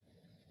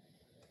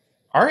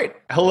All right.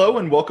 Hello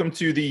and welcome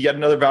to the Yet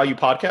Another Value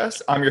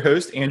podcast. I'm your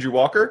host, Andrew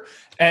Walker.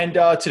 And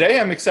today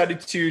I'm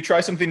excited to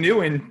try something new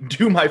and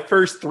do my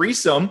first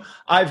threesome.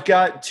 I've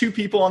got two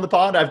people on the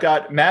pod. I've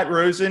got Matt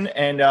Rosen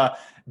and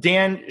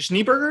Dan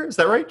Schneeberger. Is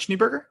that right?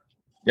 Schneeberger?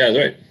 Yeah, that's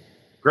right.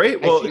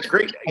 Great. Well,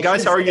 great.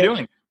 Guys, how are you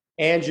doing?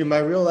 Andrew, my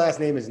real last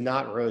name is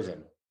not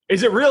Rosen.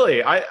 Is it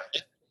really?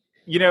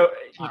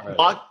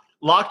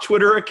 Lock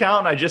Twitter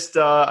account. I just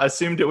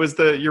assumed it was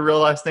your real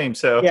last name.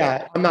 So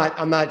yeah,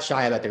 I'm not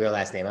shy about the real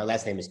last name. My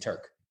last name is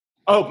Turk.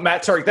 Oh,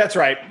 Matt Turk. That's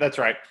right.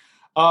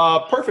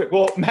 Perfect.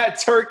 Well, Matt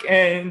Turk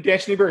and Dan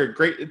Schneeberger,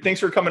 great. Thanks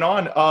for coming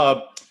on.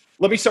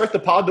 Let me start the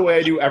pod the way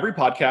I do every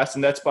podcast,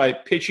 and that's by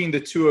pitching the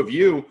two of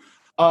you.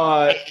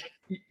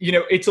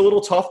 It's a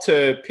little tough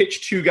to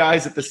pitch two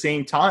guys at the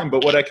same time,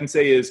 but what I can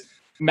say is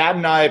Matt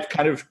and I have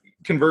kind of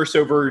conversed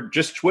over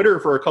just Twitter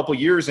for a couple of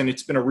years, and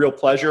it's been a real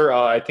pleasure.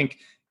 I think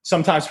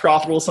sometimes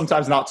profitable,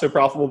 sometimes not so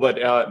profitable,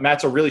 but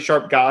Matt's a really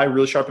sharp guy,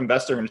 really sharp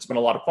investor, and it's been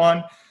a lot of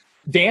fun.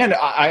 Dan,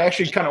 I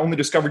actually kind of only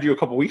discovered you a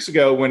couple of weeks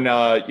ago when,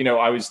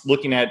 I was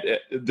looking at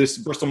this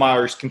Bristol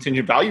Myers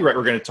contingent value rate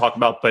we're going to talk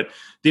about, but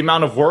the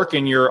amount of work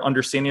and your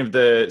understanding of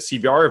the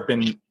CVR have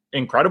been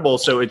incredible.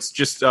 So it's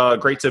just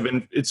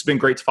it's been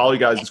great to follow you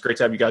guys. It's great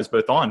to have you guys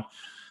both on.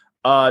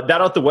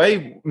 That out the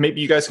way,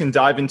 maybe you guys can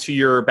dive into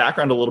your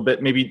background a little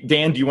bit. Maybe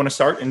Dan, do you want to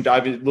start and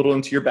dive a little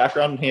into your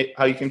background and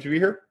how you came to be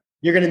here?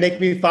 You're going to make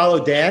me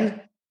follow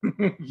Dan?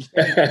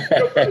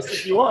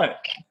 If you want.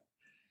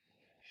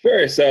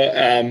 Sure.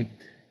 So,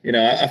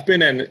 I've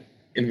been an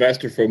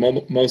investor for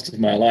most of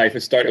my life.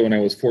 It started when I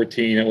was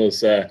 14. It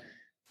was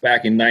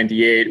back in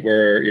 98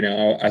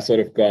 where, I sort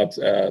of got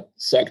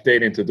sucked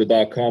into the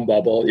dot-com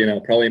bubble,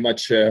 probably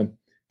much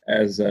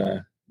as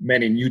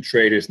many new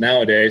traders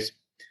nowadays.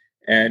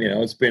 And,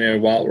 it's been a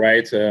wild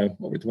ride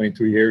over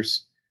 22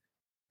 years.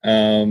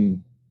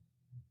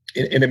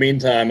 In the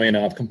meantime,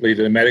 I've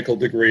completed a medical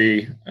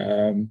degree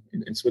in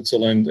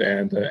Switzerland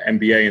and an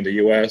MBA in the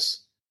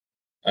US.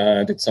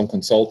 Did some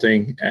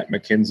consulting at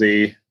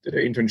McKinsey, did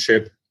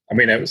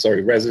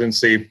an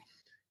residency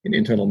in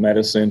internal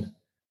medicine.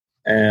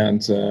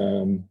 And,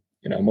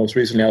 most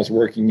recently I was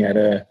working at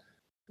a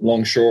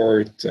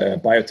long-short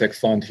biotech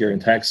fund here in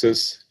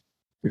Texas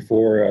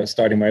before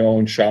starting my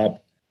own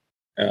shop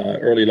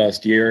early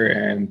last year.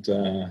 And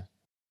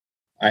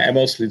I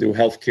mostly do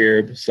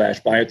healthcare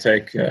 /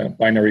 biotech,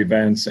 binary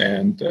events,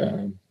 and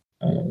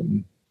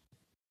sort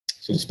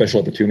of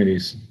special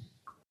opportunities.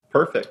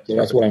 Perfect. So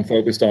that's what I'm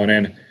focused on.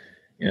 And,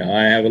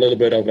 I have a little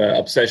bit of an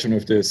obsession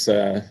with this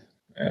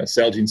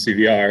Celgene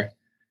CVR.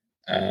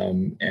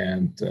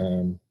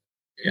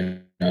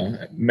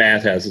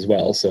 Matt has as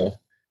well. So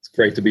it's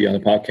great to be on the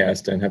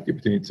podcast and have the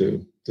opportunity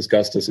to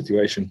discuss the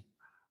situation.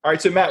 All right,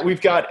 so Matt,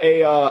 we've got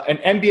an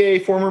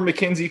MBA, former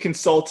McKinsey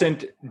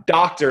consultant,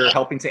 doctor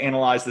helping to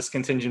analyze this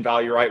contingent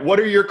value, right?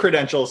 What are your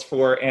credentials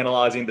for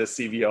analyzing this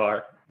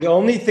CVR? The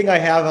only thing I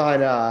have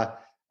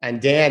on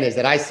Dan is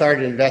that I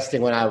started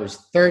investing when I was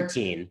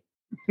 13.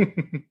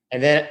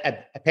 And then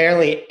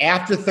apparently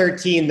after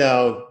 13,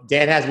 though,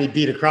 Dan has me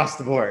beat across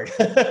the board.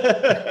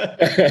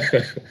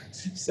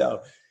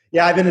 So,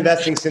 yeah, I've been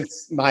investing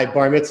since my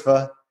bar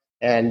mitzvah.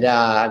 And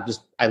I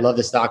love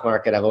the stock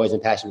market. I've always been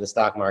passionate about the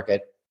stock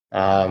market.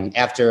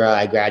 After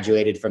I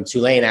graduated from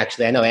Tulane,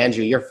 actually, I know,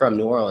 Andrew, you're from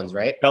New Orleans,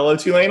 right? Fellow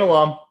Tulane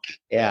alum.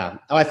 Yeah.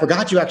 Oh, I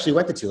forgot you actually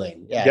went to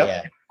Tulane. Yeah. Yep.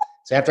 Yeah.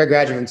 So after I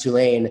graduated from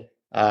Tulane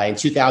in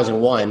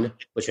 2001,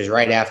 which was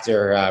right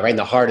in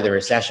the heart of the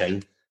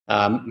recession,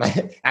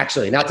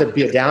 actually, not to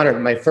be a downer,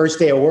 my first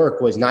day of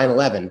work was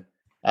 9/11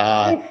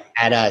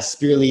 at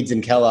Spear Leeds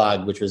and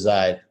Kellogg, which was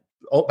by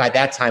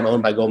that time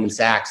owned by Goldman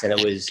Sachs, and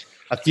it was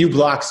a few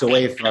blocks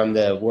away from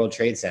the World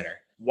Trade Center.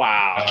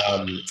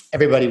 Wow.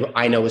 Everybody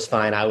I know was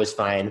fine. I was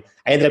fine.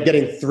 I ended up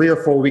getting 3 or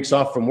 4 weeks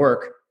off from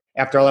work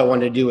after all I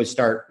wanted to do was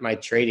start my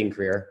trading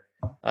career.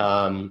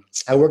 I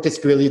worked at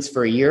Spear Leeds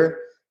for a year,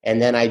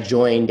 and then I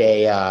joined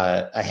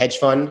a hedge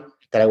fund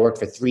that I worked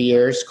for 3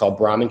 years called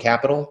Brahman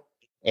Capital,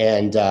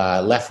 and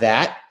left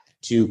that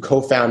to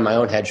co-found my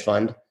own hedge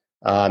fund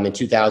in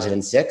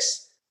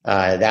 2006.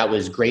 That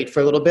was great for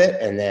a little bit,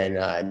 and then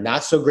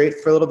not so great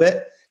for a little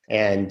bit,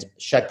 and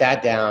shut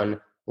that down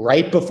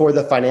right before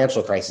the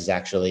financial crisis,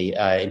 actually,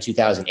 in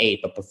 2008,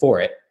 but before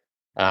it.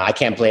 I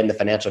can't blame the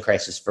financial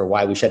crisis for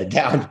why we shut it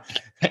down.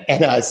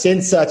 And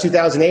since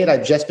 2008,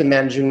 I've just been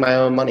managing my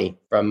own money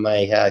from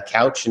my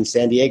couch in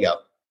San Diego.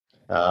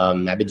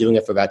 I've been doing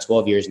it for about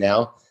 12 years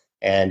now,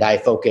 and I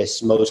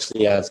focus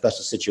mostly on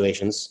special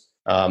situations.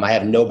 I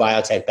have no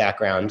biotech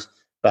background,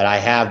 but I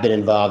have been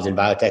involved in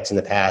biotechs in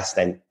the past,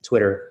 and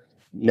Twitter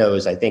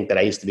knows, I think, that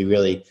I used to be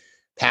really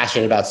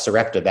passionate about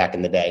Sarepta back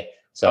in the day.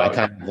 So I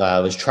kind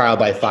of was trial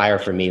by fire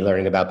for me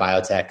learning about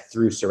biotech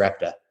through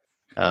Sarepta.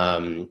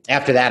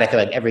 After that, I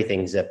feel like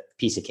everything's a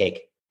piece of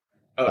cake.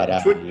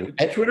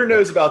 Twitter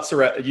knows about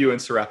you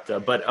and Sarepta,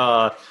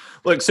 but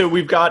look, so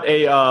we've got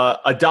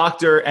a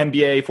doctor,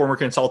 MBA, former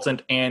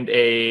consultant, and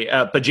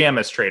a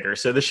pajamas trader.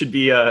 So this should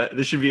be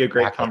a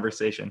great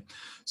conversation.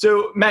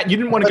 So Matt, you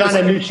didn't want to put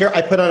on a new shirt.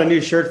 I put on a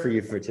new shirt for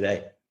you for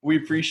today. We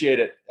appreciate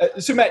it.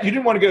 So Matt, you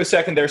didn't want to go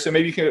second there, so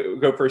maybe you can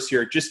go first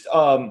here. Just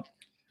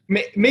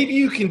maybe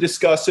you can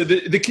discuss. So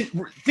the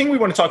thing we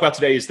want to talk about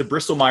today is the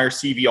Bristol Myers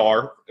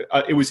CVR.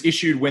 It was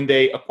issued when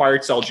they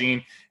acquired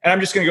Celgene, and I'm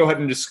just going to go ahead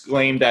and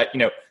disclaim that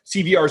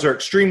CVRs are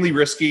extremely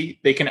risky.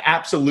 They can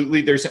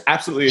there's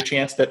absolutely a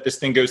chance that this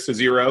thing goes to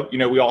zero.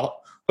 We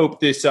all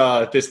hope this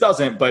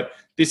doesn't, but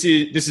this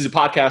is a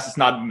podcast. It's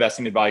not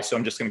investing advice, so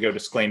I'm just going to go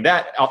disclaim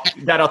that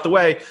out the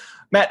way.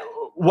 Matt,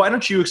 why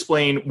don't you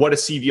explain what a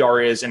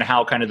CVR is and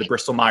how kind of the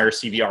Bristol Myers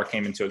CVR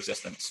came into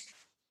existence?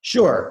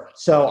 Sure.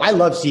 So I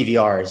love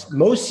CVRs.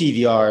 Most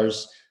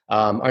CVRs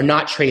are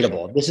not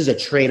tradable. This is a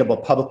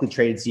tradable, publicly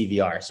traded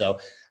CVR. So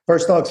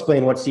first I'll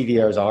explain what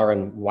CVRs are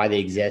and why they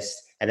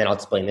exist, and then I'll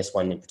explain this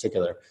one in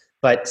particular.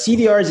 But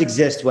CVRs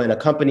exist when a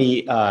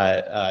company,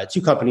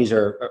 two companies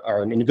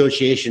are in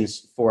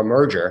negotiations for a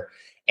merger,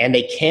 and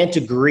they can't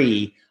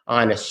agree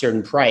on a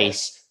certain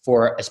price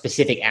for a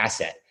specific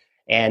asset.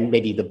 And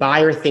maybe the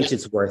buyer thinks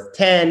it's worth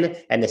 10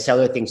 and the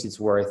seller thinks it's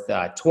worth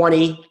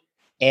 20,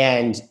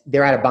 and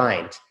they're at a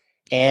bind.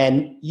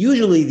 And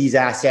usually these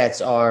assets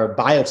are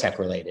biotech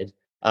related.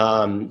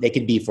 They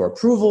could be for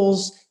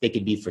approvals. They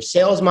could be for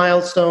sales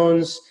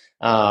milestones.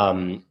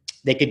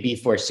 They could be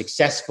for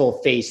successful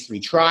phase 3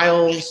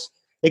 trials.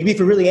 They could be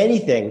for really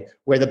anything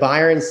where the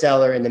buyer and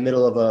seller in the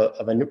middle of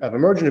a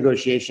merger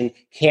negotiation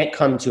can't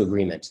come to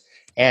agreement.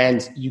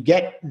 And you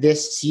get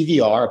this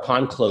CVR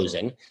upon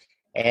closing.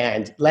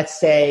 And let's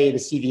say the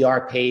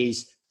CVR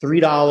pays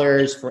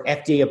 $3 for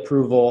FDA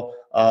approval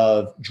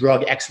of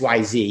drug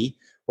XYZ.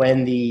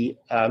 When the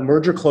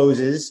merger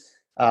closes,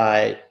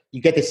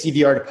 you get the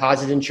CVR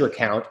deposited into your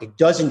account. It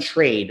doesn't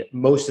trade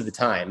most of the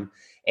time.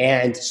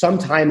 And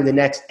sometime in the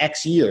next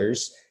X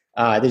years,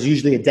 there's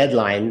usually a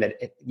deadline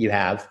that you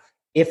have.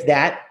 If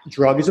that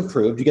drug is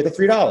approved, you get the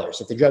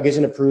 $3. If the drug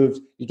isn't approved,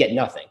 you get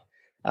nothing.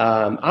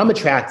 I'm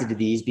attracted to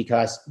these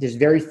because there's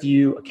very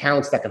few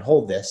accounts that can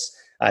hold this.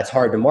 It's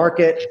hard to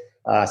market.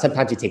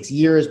 Sometimes it takes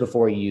years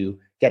before you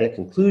get a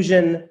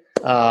conclusion.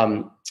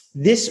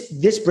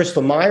 This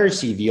Bristol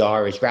Myers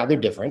CVR is rather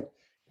different.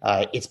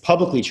 It's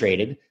publicly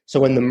traded. So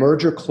when the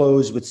merger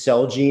closed with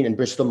Celgene and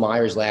Bristol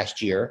Myers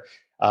last year,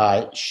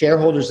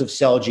 shareholders of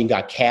Celgene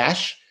got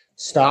cash,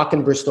 stock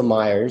in Bristol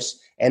Myers,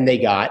 and they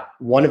got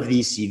one of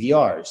these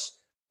CVRs.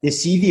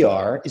 This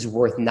CVR is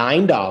worth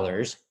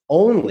 $9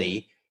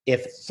 only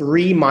if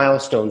 3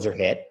 milestones are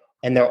hit,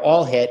 and they're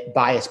all hit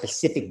by a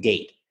specific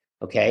date.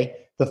 Okay.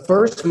 The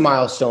first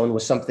milestone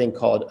was something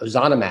called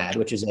ozanimod,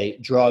 which is a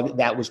drug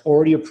that was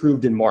already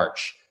approved in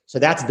March. So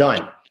that's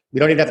done.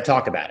 We don't even have to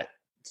talk about it.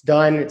 It's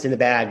done. It's in the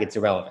bag. It's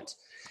irrelevant.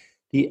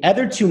 The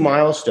other 2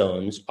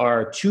 milestones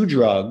are 2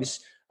 drugs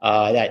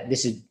that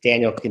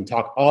Daniel can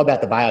talk all about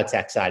the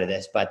biotech side of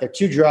this, but they're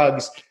 2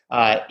 drugs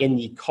in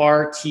the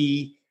CAR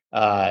T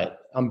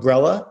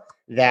umbrella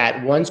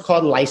that one's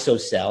called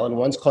Lysocell and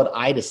one's called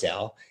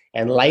Ide-cel.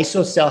 And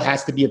Lysocell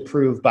has to be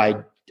approved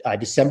by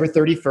December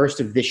 31st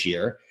of this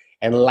year,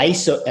 and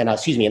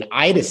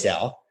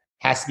Ide-cel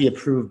has to be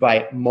approved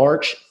by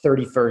March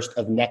 31st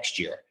of next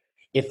year.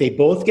 If they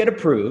both get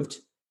approved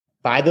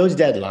by those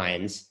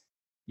deadlines,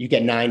 you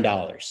get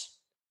 $9.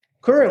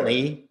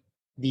 Currently,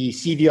 the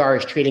CVR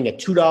is trading at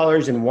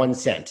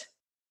 $2.01.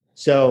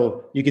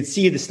 So you can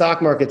see the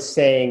stock market's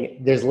saying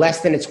there's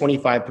less than a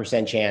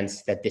 25%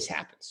 chance that this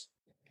happens.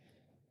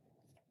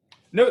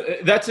 No,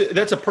 that's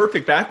a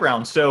perfect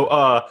background.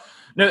 So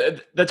no,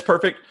 that's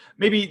perfect.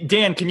 Maybe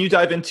Dan, can you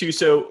dive into,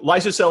 so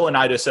Lysocell and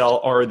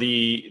Ide-cel are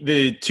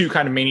the 2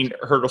 kind of main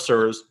hurdle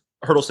stones.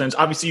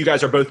 Obviously, you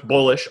guys are both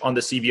bullish on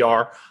the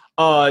CVR.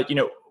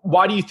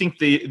 Why do you think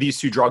these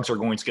 2 drugs are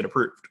going to get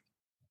approved?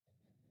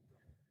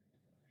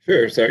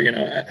 Sure. So,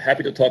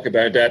 happy to talk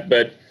about that,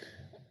 but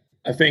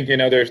I think,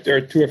 there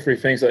are 2 or 3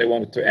 things that I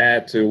wanted to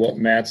add to what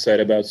Matt said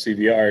about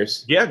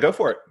CVRs. Yeah, go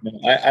for it.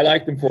 I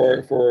like them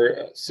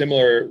for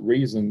similar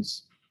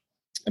reasons.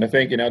 And I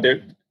think,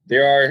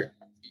 there are,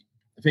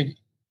 I think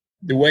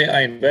the way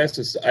I invest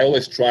is I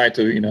always try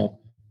to,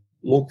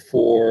 look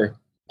for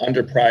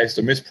underpriced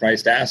or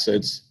mispriced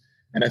assets.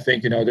 And I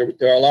think, there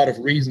are a lot of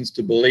reasons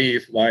to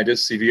believe why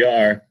this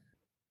CVR,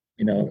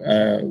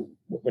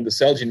 when the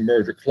Celgene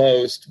merger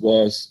closed,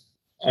 was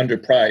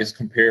underpriced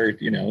compared,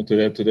 to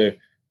the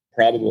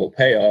probable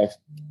payoff.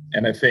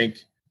 And I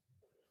think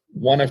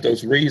one of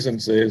those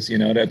reasons is,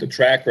 that the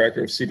track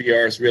record of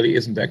CVRs really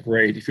isn't that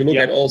great. If you look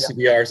at all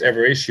CVRs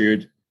ever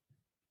issued,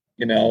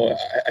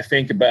 I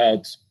think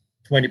about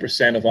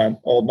 20% of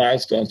all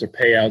milestones or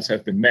payouts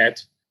have been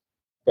met.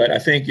 But I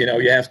think, you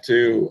have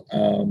to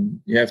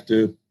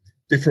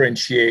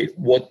differentiate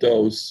what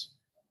those,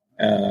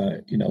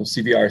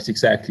 CVRs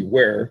exactly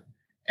were.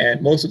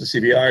 And most of the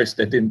CVRs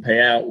that didn't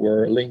pay out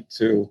were linked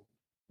to,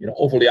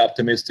 overly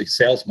optimistic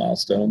sales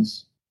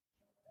milestones.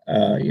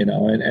 And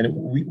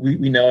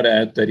we know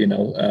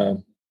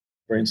that,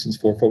 for instance,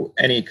 for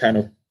any kind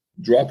of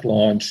drug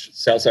launch,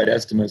 sell-side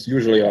estimates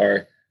usually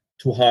are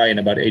too high in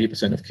about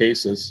 80% of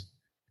cases.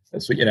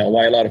 That's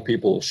why a lot of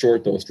people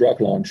short those drug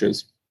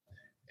launches.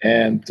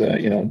 And,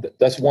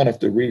 that's one of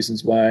the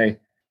reasons why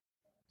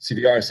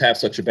CVRs have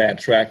such a bad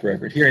track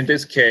record. Here in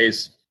this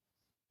case,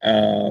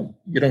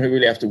 you don't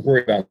really have to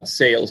worry about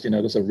sales.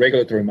 Those are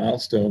regulatory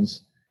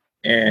milestones.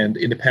 And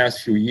in the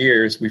past few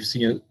years, we've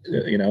seen,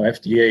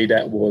 FDA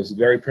that was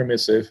very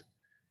permissive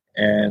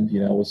and,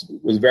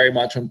 was very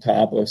much on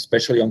top of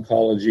especially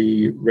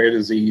oncology, rare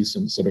disease,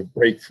 and sort of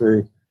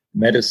breakthrough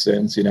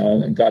medicines,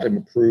 and got them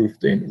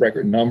approved in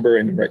record number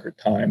and in record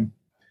time.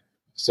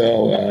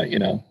 So,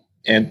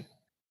 and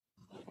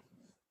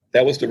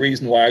that was the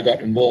reason why I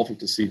got involved with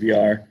the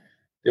CVR.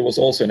 It was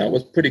also, it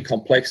was pretty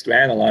complex to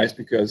analyze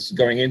because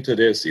going into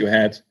this, you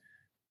had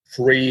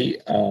 3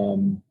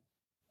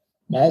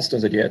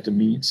 milestones that you had to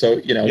meet.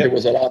 So, there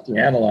was a lot to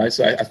analyze.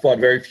 So I thought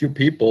very few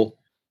people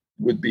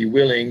would be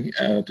willing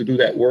to do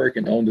that work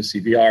and own the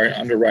CVR and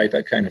underwrite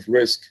that kind of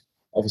risk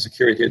of a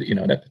security,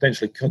 that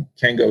potentially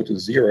can go to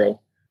zero.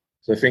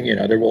 So I think,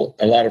 there were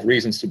a lot of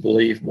reasons to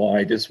believe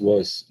why this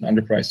was an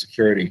underpriced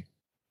security.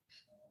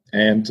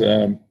 And,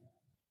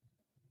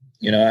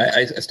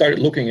 I started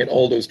looking at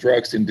all those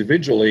drugs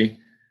individually,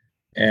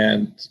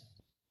 and,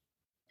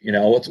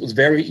 what was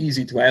very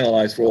easy to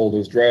analyze for all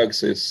those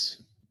drugs is,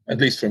 at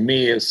least for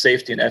me, is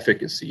safety and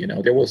efficacy.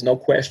 There was no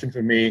question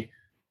for me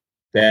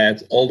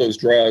that all those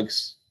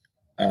drugs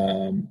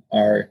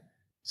are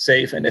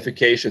safe and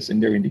efficacious in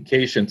their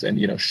indications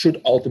and,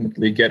 should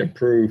ultimately get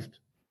approved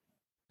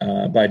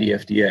by the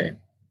FDA.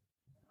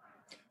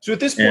 So at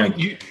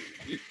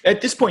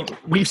this point,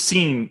 we've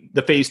seen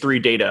the phase 3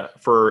 data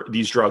for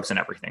these drugs and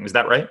everything. Is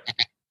that right?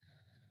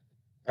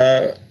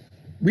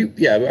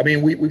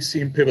 We've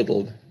seen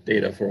pivotal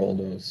data for all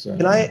those.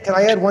 Can I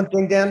add one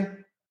thing,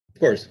 Dan? Of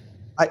course.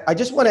 I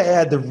just want to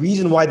add the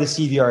reason why the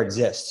CVR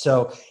exists.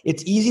 So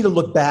it's easy to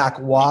look back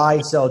why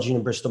Celgene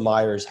and Bristol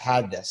Myers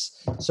had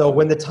this. So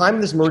when the time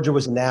of this merger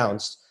was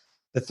announced,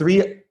 the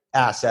 3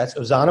 assets,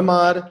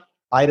 ozanimod,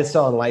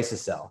 ide-cel, and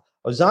liso-cel.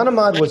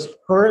 Ozanimod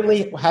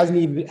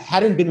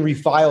hadn't been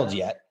refiled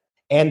yet,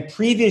 and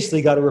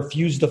previously got a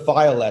refuse to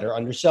file letter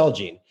under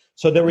Celgene.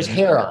 So there was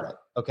hair on it.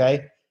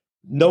 Okay,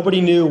 nobody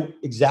knew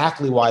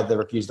exactly why the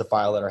refuse to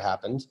file letter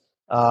happened.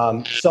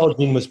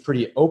 Celgene was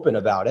pretty open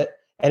about it,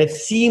 and it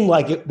seemed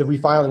like the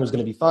refiling was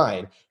going to be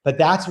fine. But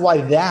that's why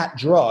that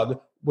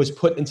drug was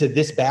put into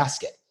this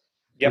basket.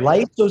 Yep.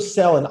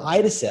 Liso-cel and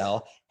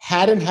ide-cel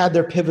hadn't had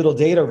their pivotal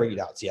data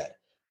readouts yet.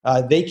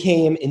 They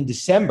came in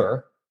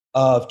December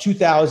of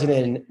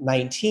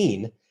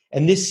 2019,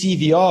 and this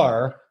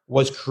CVR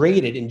was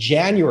created in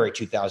January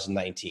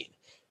 2019.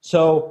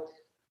 So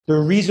the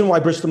reason why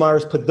Bristol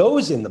Myers put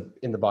those in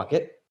the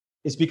bucket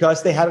is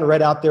because they hadn't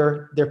read out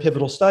their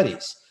pivotal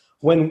studies.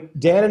 When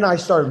Dan and I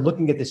started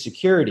looking at the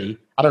security,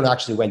 I don't know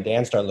actually when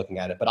Dan started looking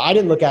at it, but I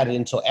didn't look at it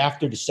until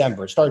after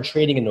December. It started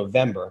trading in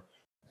November.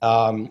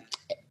 I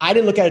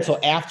didn't look at it until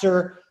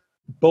after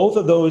both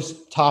of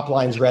those top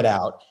lines read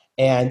out,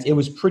 and it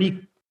was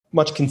pretty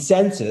much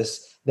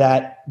consensus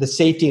that the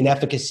safety and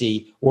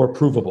efficacy were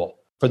provable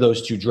for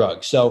those 2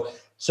 drugs. So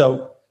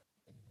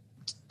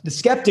the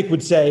skeptic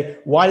would say,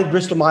 why did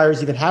Bristol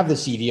Myers even have the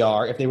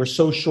CVR if they were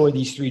so sure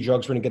these 3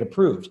 drugs were going to get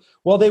approved?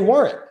 Well, they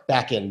weren't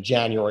back in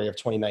January of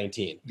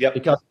 2019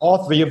 because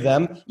all 3 of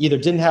them either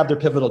didn't have their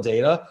pivotal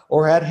data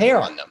or had hair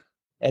on them.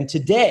 And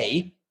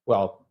today,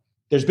 well,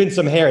 there's been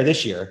some hair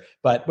this year,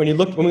 but when we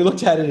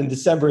looked at it in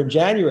December and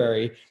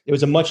January, it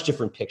was a much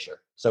different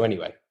picture. So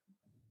anyway.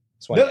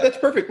 No, that's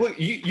perfect. Look,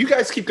 you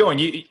guys keep going.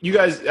 You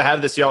guys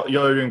have this. Y'all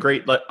are doing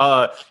great.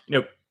 What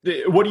do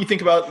you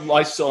think about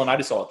liso-cel and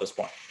ide-cel at this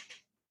point?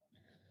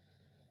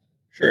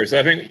 Sure. So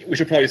I think we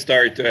should probably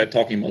start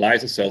talking about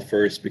liso-cel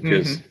first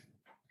because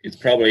it's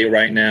probably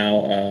right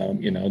now,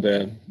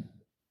 the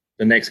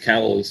next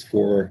catalyst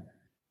for,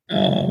 for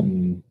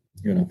the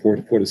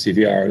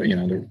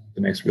CVR.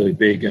 The next really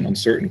big and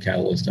uncertain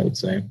catalyst, I would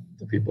say,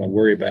 that people are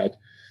worried about.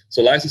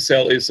 So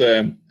liso-cel is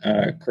a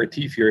CAR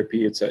T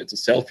therapy. It's a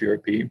cell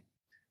therapy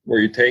where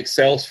you take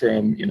cells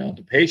from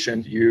the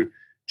patient, you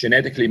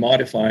genetically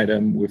modify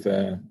them with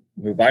a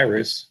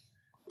virus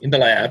in the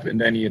lab,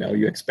 and then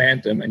you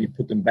expand them and you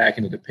put them back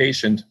into the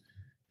patient,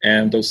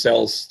 and those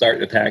cells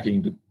start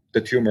attacking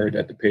the tumor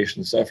that the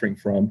patient is suffering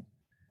from.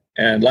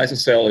 And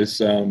liso-cel is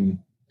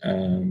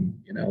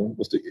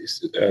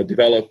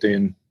developed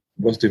in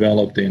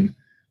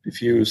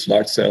diffuse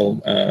large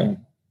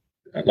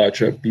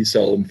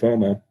B-cell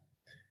lymphoma.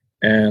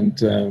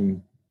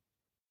 And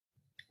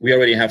we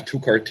already have 2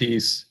 CAR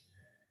Ts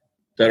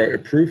that are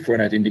approved for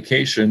that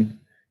indication.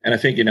 And I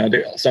think,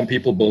 some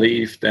people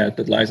believe that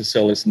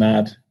liso-cel is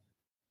not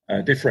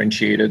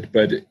differentiated,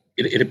 but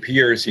it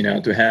appears,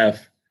 to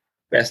have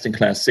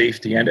best-in-class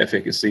safety and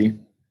efficacy.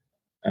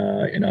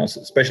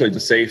 Especially the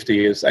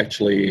safety is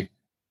actually,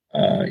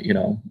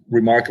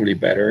 remarkably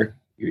better.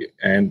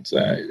 And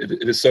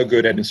it is so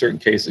good that in certain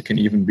cases it can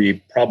even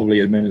be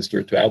probably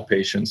administered to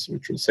outpatients,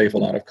 which will save a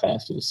lot of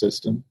cost to the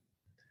system.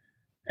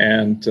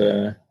 And,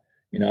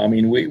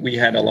 we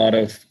had a lot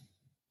of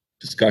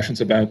discussions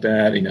about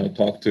that,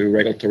 talked to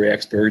regulatory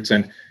experts,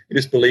 and it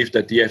is believed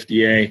that the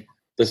FDA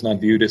does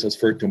not view this as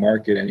first to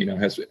market and,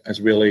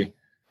 has really,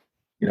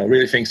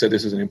 really thinks that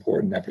this is an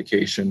important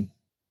application.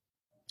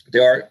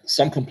 there are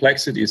some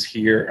complexities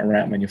here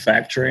around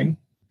manufacturing.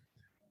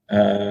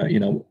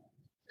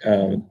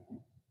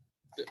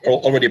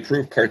 Already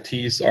approved CAR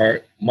Ts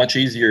are much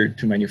easier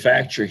to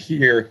manufacture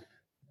here.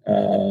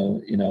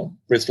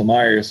 Bristol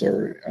Myers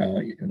or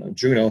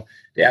Juno,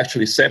 they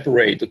actually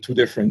separate the two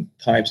different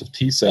types of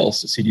T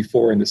cells, the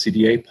CD4 and the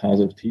CD8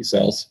 positive T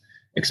cells,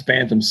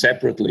 expand them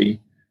separately,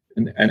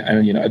 and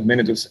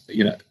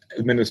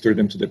administer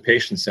them to the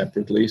patient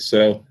separately.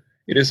 So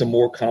it is a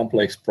more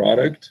complex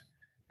product,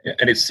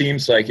 and it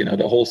seems like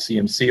the whole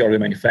CMC or the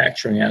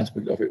manufacturing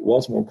aspect of it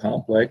was more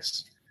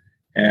complex,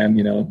 and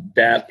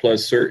that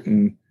plus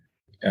certain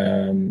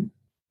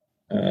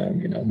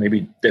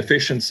maybe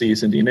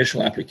deficiencies in the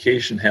initial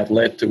application have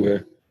led to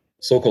a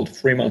so-called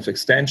 3-month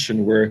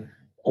extension, where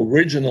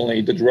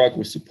originally the drug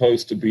was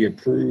supposed to be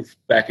approved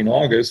back in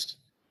August,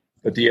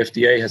 but the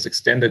FDA has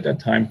extended that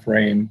time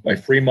frame by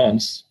 3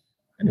 months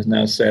and has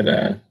now set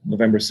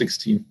November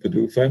 16th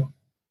PDUFA,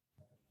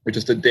 which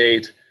is the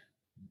date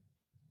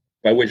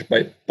by which,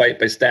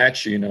 by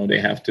statute, they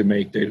have to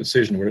make their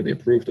decision whether they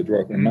approve the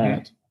drug or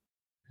not.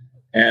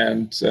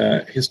 And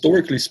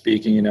historically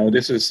speaking,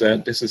 this is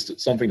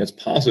something that's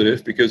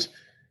positive, because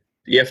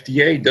the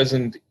FDA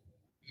doesn't,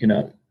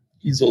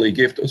 easily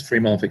give those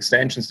 3-month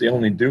extensions. They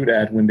only do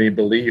that when they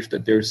believe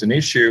that there's an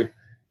issue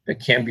that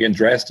can be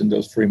addressed in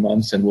those 3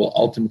 months and will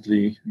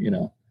ultimately,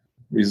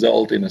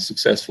 result in a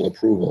successful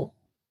approval.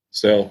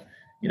 So,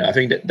 I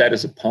think that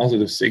is a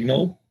positive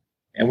signal.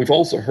 And we've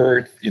also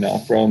heard,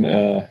 from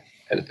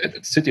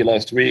at City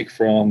last week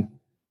from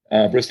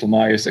Bristol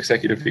Myers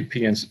Executive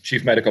VP and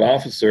Chief Medical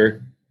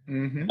Officer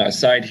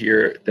side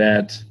here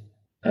that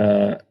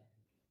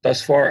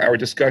thus far our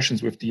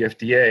discussions with the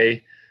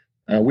FDA,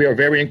 we are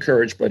very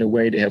encouraged by the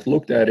way they have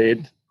looked at it,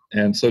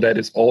 and so that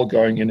it's all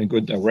going in a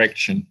good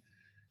direction,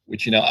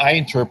 which I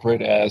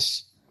interpret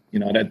as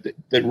that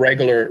the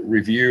regular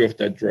review of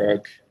that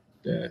drug,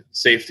 the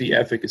safety,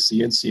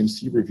 efficacy, and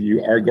CMC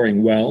review are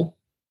going well.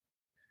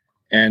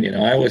 And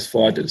I always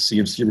thought that the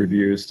CMC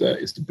review is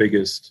the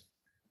biggest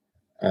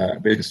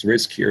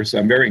risk here. So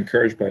I'm very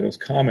encouraged by those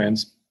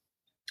comments.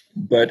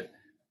 But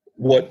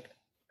what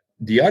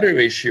the other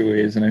issue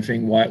is, and I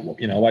think why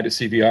the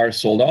CVR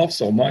sold off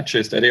so much,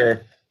 is that there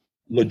are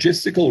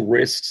logistical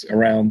risks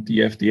around the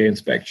FDA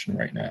inspection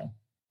right now.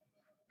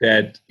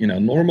 That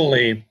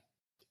normally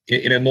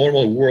in a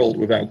normal world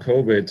without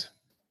COVID,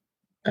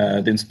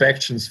 the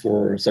inspections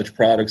for such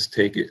products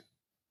take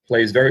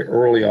place very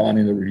early on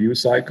in the review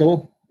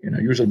cycle.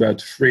 Usually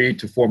about 3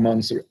 to 4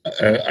 months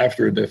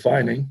after the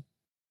filing.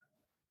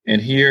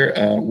 And here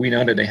we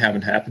know that they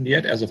haven't happened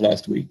yet as of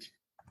last week.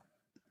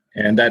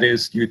 And that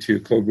is due to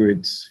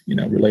COVID,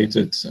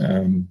 related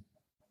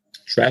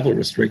travel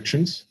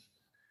restrictions.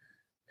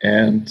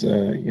 And,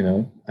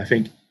 I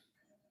think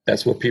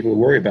that's what people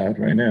worry about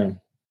right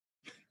now.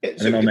 I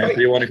don't know, Matt,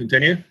 do you want to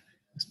continue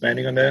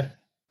expanding on that?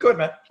 Go ahead,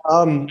 Matt.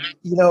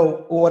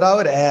 What I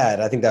would add,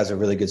 I think that was a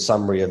really good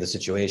summary of the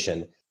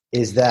situation,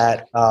 is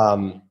that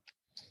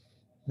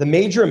the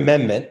major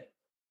amendment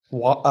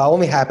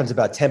only happens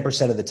about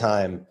 10% of the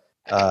time,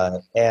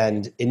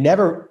 and it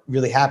never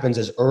really happens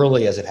as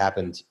early as it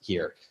happened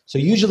here. So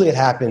usually it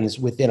happens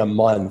within a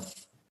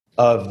month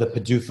of the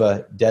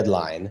PDUFA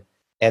deadline,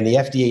 and the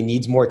FDA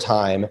needs more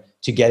time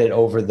to get it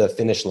over the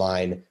finish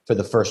line for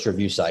the first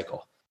review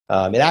cycle.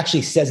 It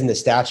actually says in the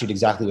statute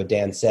exactly what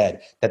Dan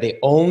said, that they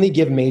only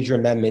give major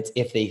amendments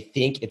if they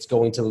think it's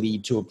going to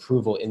lead to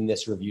approval in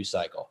this review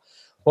cycle.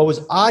 What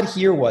was odd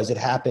here was it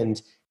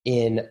happened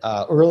in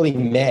early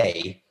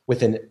May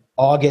with an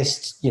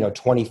August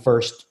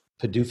 21st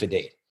PDUFA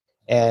date.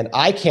 And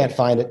I can't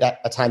find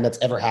a time that's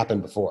ever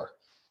happened before.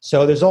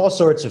 So there's all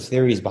sorts of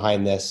theories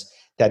behind this,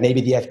 that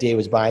maybe the FDA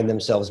was buying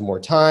themselves more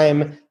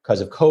time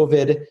because of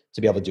COVID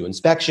to be able to do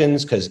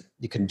inspections, because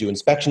you couldn't do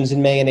inspections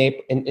in May and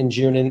April, in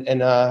June and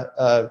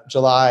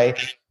July.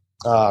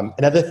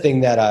 Another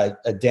thing that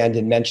Dan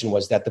didn't mention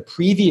was that the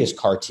previous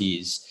CAR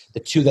Ts, the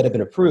two that have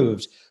been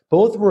approved,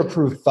 both were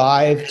approved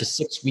 5 to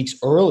 6 weeks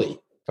early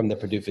from the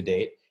PDUFA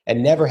date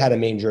and never had a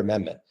major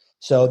amendment.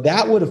 So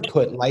that would have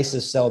put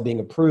liso-cel being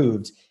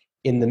approved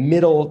in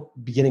the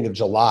beginning of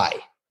July,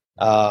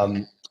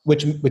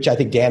 which I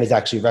think Dan has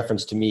actually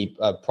referenced to me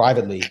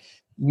privately,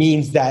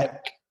 means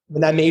that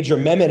when that major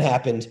amendment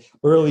happened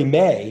early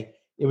May,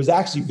 it was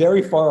actually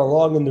very far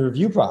along in the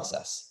review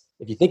process,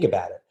 if you think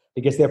about it,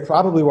 because they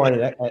probably were on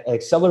an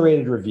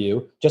accelerated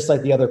review, just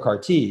like the other CAR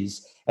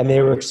Ts, and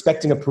they were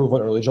expecting approval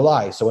in early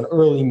July. So an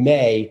early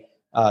May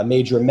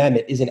major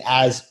amendment isn't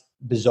as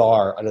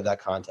bizarre under that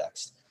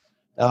context.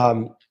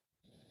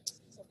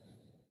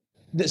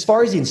 As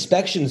far as the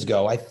inspections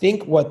go, I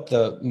think what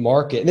the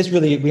market, and this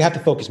really, we have to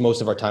focus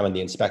most of our time on the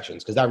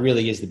inspections because that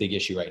really is the big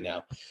issue right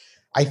now.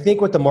 I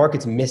think what the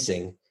market's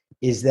missing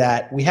is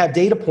that we have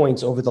data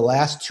points over the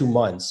last 2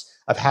 months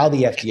of how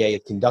the FDA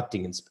is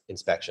conducting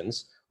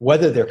inspections,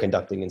 whether they're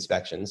conducting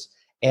inspections,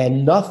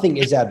 and nothing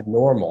is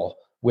abnormal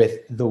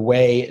with the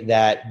way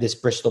that this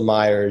Bristol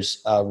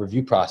Myers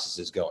review process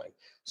is going.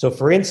 So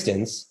for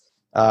instance,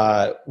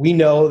 we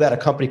know that a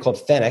company called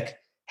Fennec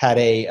had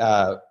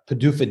a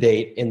PDUFA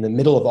date in the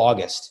middle of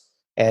August,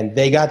 and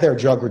they got their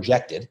drug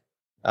rejected.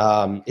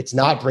 It's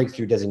not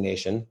breakthrough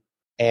designation.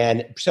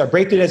 And so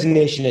breakthrough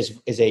designation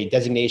is a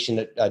designation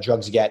that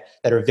drugs get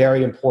that are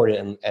very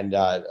important and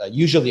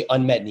usually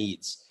unmet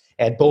needs.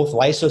 And both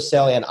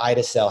Lysocell and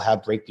Ida-cel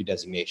have breakthrough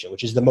designation,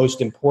 which is the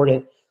most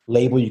important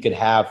label you could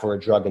have for a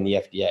drug in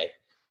the FDA.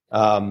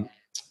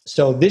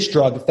 So this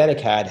drug,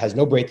 Phenicad, has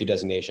no breakthrough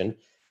designation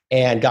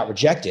and got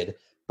rejected.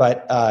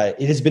 But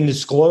it has been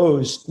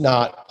disclosed,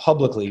 not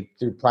publicly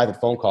through private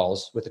phone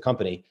calls with the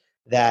company,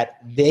 that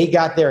they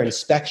got their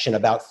inspection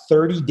about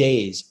 30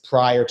 days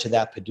prior to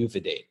that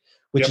PDUFA date,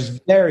 which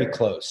is very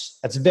close.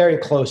 That's very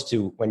close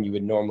to when you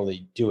would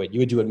normally do it.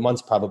 You would do it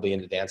months probably in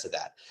advance of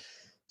that.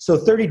 So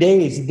 30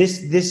 days,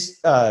 this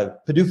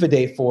PDUFA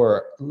date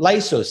for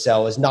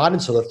Lysocell is not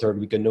until the third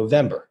week of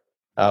November,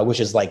 which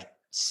is like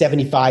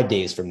 75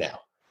 days from now.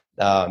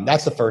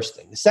 That's the first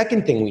thing. The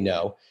second thing we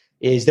know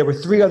is there were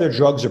 3 other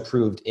drugs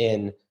approved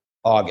in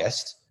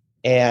August.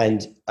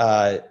 And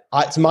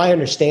it's my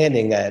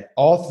understanding that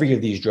all 3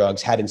 of these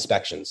drugs had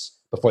inspections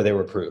before they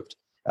were approved.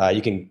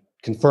 You can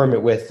confirm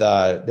it with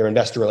their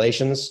investor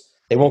relations.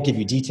 They won't give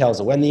you details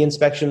of when the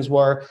inspections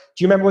were.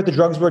 Do you remember what the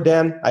drugs were,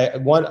 Dan?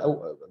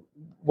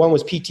 One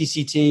was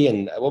PTCT,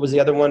 and what was the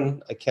other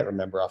one? I can't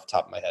remember off the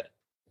top of my head.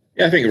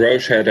 Yeah, I think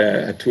Roche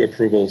had 2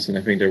 approvals, and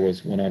I think there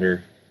was one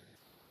other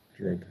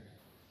drug.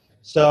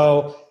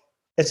 So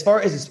as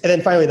far as, and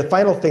then finally, the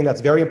final thing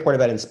that's very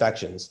important about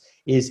inspections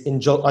is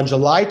on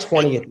July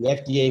 20th, the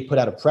FDA put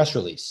out a press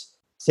release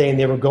saying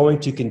they were going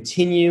to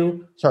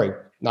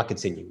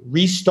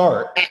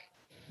restart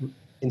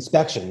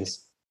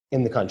inspections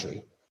in the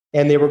country.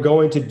 And they were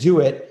going to do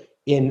it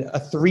in a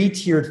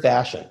 3-tiered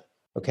fashion.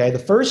 Okay, the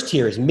first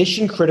tier is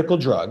mission critical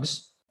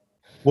drugs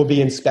will be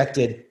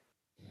inspected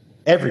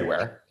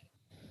everywhere.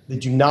 They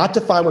do not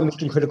define what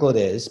mission critical it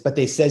is, but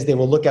they says they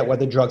will look at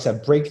whether drugs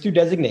have breakthrough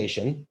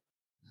designation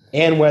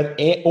and whether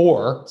they're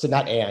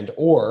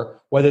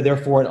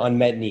for an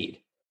unmet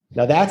need.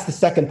 Now that's the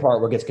second part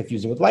where it gets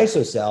confusing with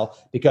Lysocell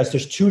because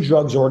there's 2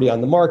 drugs already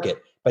on the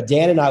market. But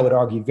Dan and I would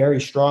argue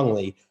very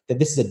strongly that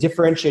this is a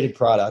differentiated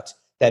product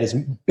that is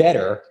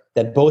better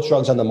than both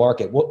drugs on the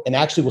market and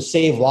actually will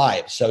save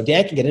lives. So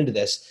Dan can get into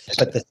this,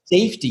 but the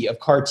safety of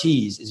CAR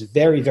Ts is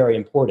very, very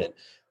important.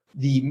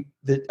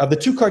 Of the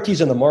 2 CAR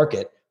Ts on the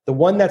market, the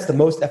one that's the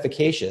most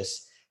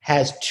efficacious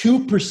has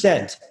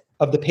 2%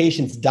 of the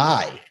patients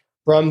die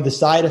from the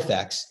side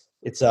effects.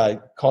 It's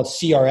called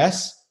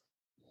CRS.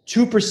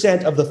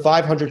 2% of the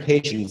 500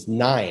 patients,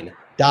 9,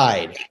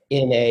 died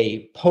in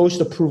a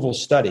post-approval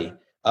study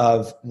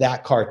of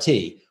that CAR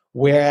T.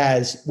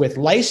 Whereas with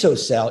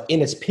Lysocell,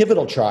 in its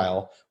pivotal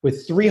trial,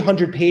 with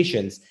 300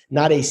 patients,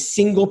 not a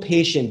single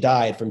patient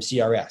died from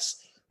CRS.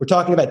 We're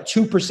talking about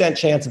 2%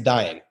 chance of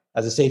dying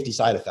as a safety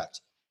side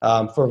effect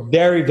for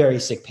very, very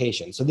sick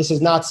patients. So this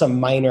is not some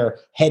minor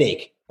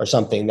headache or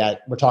something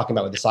that we're talking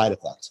about with the side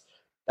effects.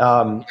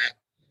 Now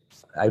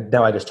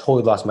I just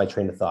totally lost my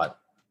train of thought.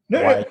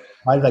 Why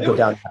did I go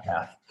down that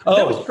path?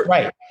 Oh,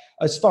 right.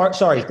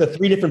 The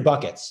 3 different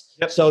buckets.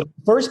 Yep. So the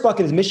first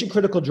bucket is mission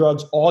critical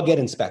drugs all get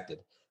inspected.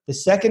 The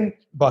second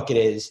bucket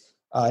is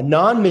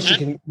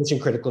non-mission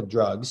critical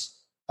drugs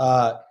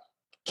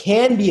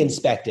can be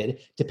inspected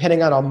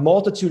depending on a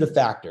multitude of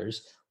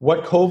factors,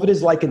 what COVID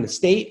is like in the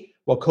state,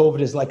 what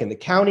COVID is like in the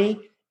county,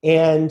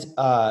 and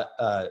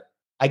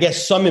I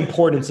guess some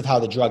importance of how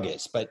the drug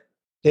is, but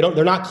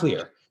they're not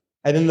clear.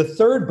 And then the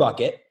third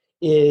bucket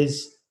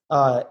is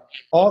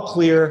all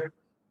clear,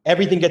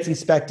 everything gets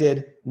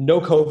inspected, no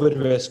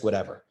COVID risk,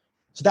 whatever.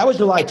 So that was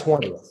July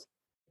 20th.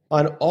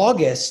 On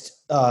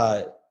August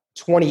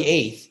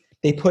 28th,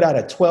 they put out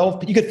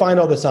you could find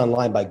all this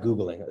online by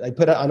Googling.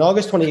 On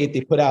August 28th,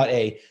 they put out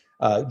a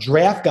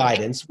draft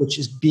guidance, which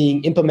is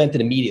being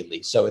implemented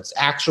immediately. So it's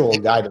actual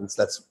guidance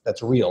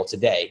that's real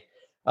today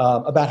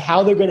about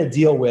how they're going to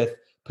deal with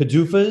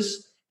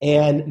PDUFAs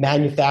and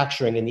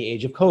manufacturing in the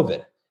age of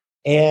COVID.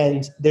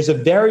 And there's a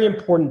very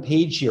important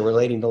page here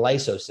relating to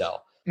Lysocell,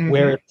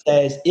 where it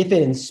says if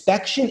an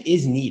inspection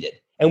is needed,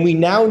 and we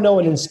now know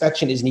an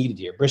inspection is needed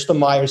here. Bristol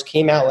Myers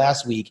came out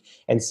last week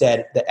and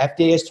said the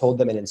FDA has told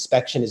them an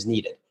inspection is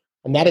needed.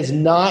 And that is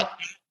not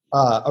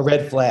a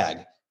red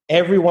flag.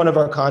 Every one of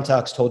our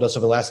contacts told us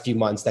over the last few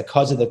months that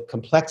because of the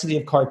complexity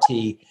of CAR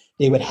T,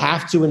 they would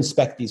have to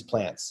inspect these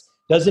plants.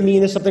 Doesn't mean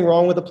there's something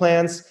wrong with the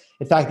plants.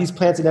 In fact, these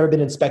plants have never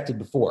been inspected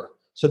before.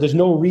 So there's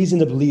no reason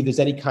to believe there's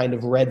any kind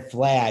of red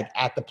flag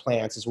at the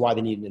plants is why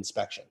they need an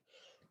inspection.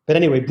 But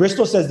anyway,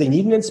 Bristol says they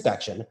need an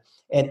inspection.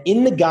 And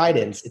in the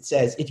guidance, it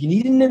says if you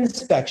need an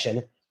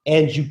inspection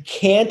and you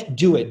can't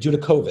do it due to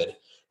COVID,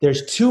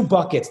 there's 2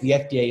 buckets the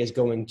FDA is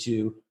going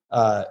to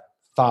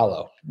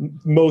follow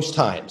most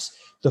times.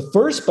 The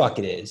first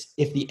bucket is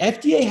if the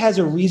FDA has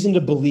a reason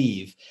to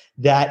believe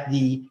that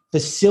the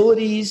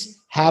facilities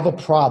have a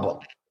problem.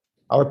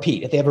 I'll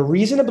repeat, if they have a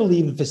reason to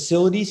believe the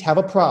facilities have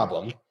a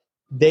problem,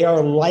 they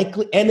are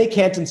likely, and they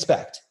can't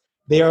inspect,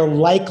 they are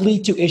likely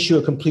to issue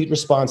a complete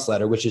response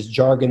letter, which is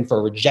jargon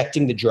for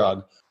rejecting the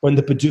drug when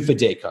the PDUFA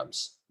date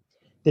comes.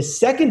 The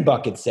second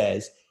bucket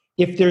says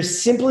If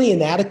there's simply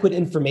inadequate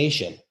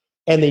information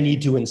and they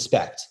need to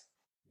inspect,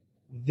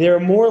 they're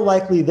more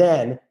likely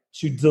then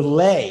to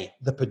delay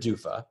the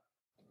PDUFA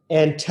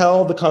and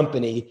tell the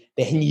company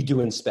they need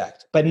to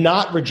inspect, but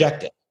not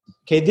reject it.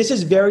 Okay, this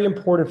is very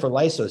important for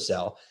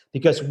Lysocell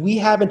because we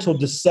have until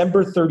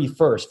December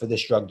 31st for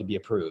this drug to be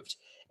approved.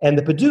 And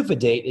the PDUFA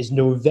date is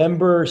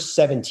November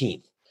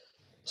 17th.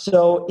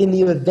 So in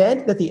the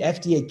event that the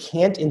FDA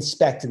can't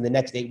inspect in the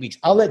next 8 weeks,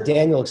 I'll let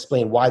Daniel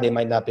explain why they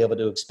might not be able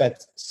to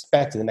inspect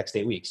in the next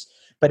 8 weeks.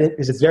 But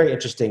it's very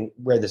interesting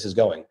where this is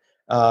going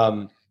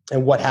and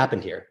what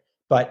happened here.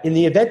 But in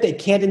the event they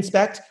can't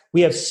inspect,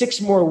 we have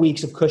 6 more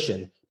weeks of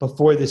cushion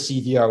before the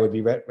CVR would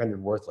be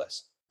rendered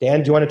worthless.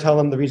 Dan, do you want to tell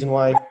them the reason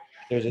why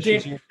there's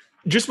issues here?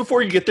 Just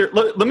before you get there,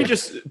 let me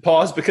just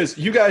pause because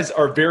you guys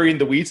are very in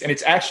the weeds and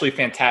it's actually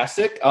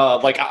fantastic.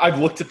 Like I've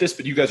looked at this,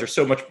 but you guys are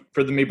so much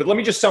further than me. But let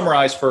me just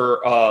summarize for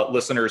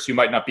listeners who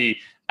might not be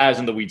as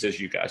in the weeds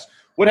as you guys.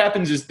 What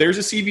happens is there's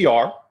a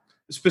CVR.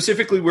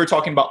 Specifically, we're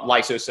talking about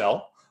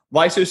Lysocell.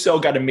 Lysocell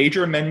got a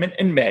major amendment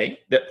in May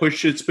that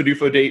pushed its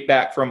PDUFA date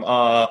back from,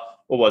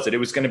 what was it? It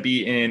was going to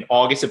be in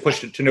August. It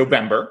pushed it to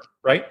November,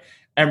 right?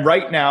 And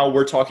right now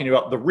we're talking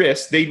about the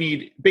risk. They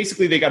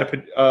got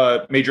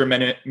a major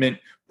amendment,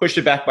 pushed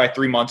it back by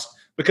 3 months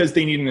because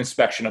they need an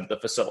inspection of the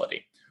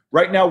facility.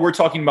 Right now we're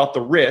talking about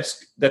the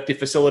risk that the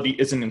facility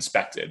isn't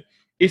inspected.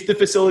 If the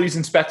facility is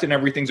inspected and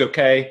everything's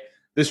okay,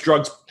 this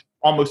drug's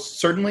almost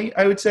certainly,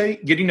 I would say,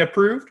 getting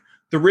approved.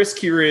 The risk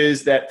here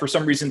is that for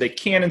some reason they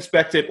can't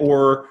inspect it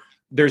or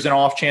there's an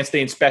off chance they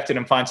inspect it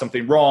and find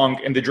something wrong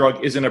and the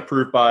drug isn't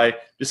approved by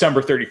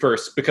December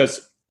 31st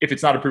because if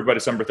it's not approved by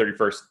December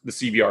 31st, the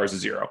CVR is a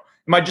 0.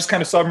 Am I just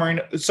kind of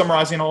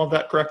summarizing all of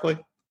that correctly?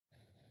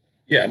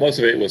 Yeah, most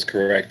of it was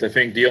correct. I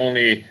think the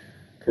only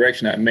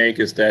correction I'd make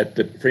is that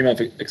the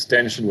 3-month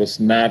extension was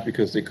not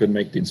because they couldn't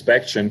make the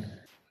inspection.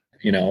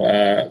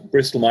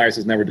 Bristol Myers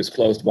has never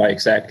disclosed why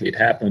exactly it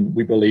happened.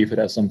 We believe it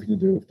has something to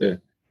do with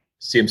the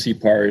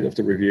CMC part of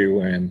the review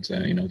and,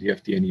 the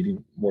FDA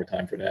needing more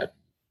time for that.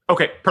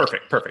 Okay,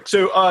 perfect.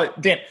 So,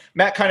 Dan,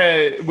 Matt kind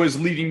of was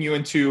leading you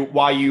into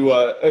why you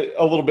a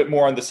little bit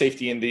more on the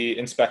safety and the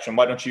inspection.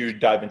 Why don't you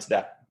dive into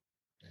that?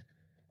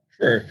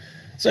 Sure.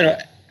 So,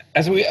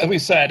 as we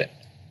said,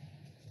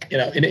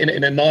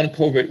 in a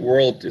non-COVID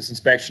world, this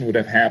inspection would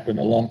have happened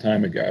a long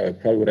time ago.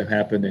 It probably would have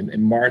happened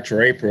in March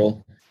or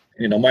April.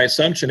 My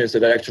assumption is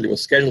that it actually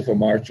was scheduled for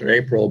March or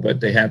April, but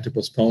they had to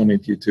postpone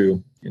it due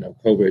to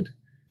COVID.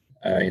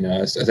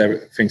 As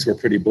things were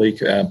pretty bleak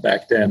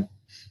back then.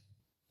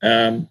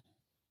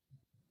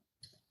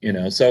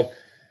 So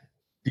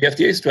the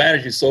FDA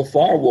strategy so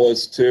far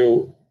was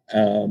to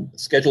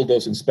schedule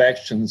those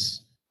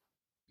inspections,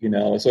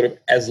 sort of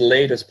as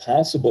late as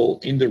possible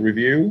in the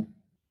review,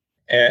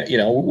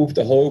 with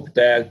the hope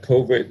that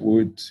COVID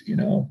would,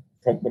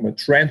 from a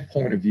trend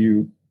point of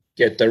view,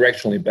 get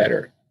directionally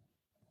better,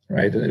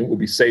 right? And it would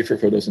be safer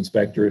for those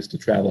inspectors to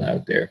travel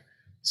out there.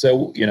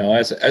 So,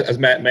 as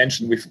Matt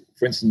mentioned, we,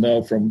 for instance,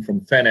 know from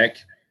Fennec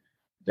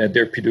that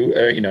their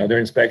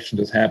inspection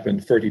just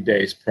happened 30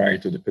 days prior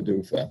to the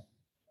PDUFA.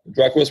 The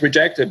drug was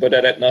rejected, but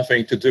that had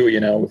nothing to do,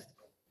 with,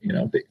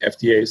 the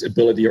FDA's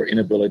ability or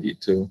inability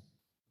to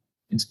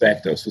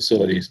inspect those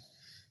facilities.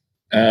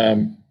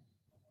 And,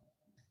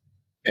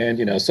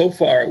 so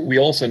far, we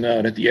also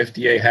know that the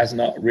FDA has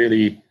not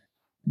really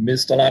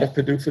missed a lot of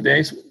PDUFA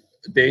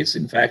dates.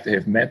 In fact, they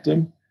have met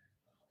them.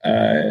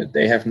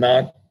 They have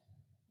not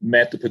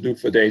met the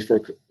PDUFA dates for,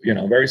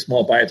 a very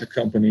small biotech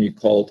company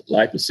called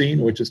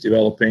Lipocine, which is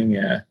developing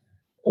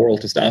oral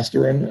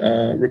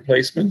testosterone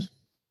replacement.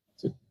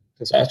 It's a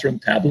testosterone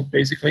tablet,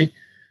 basically.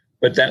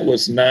 But that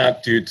was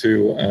not due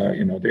to,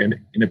 the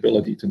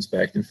inability to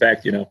inspect. In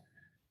fact,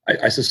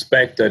 I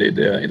suspect that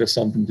it has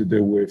something to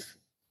do with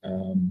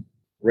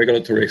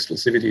regulatory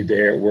exclusivity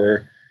there,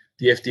 where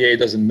the FDA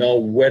doesn't know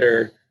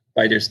whether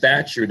by their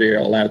statute they are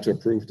allowed to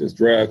approve this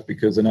drug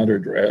because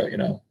another,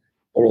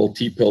 oral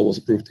T-pill was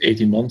approved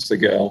 18 months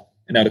ago.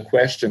 And now the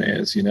question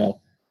is,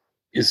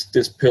 is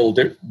this pill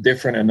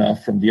different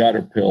enough from the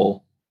other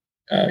pill,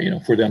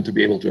 for them to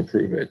be able to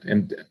approve it?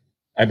 And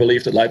I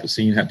believe that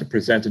Lipocine had to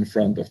present in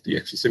front of the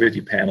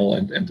exclusivity panel,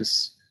 and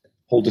this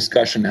whole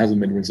discussion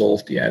hasn't been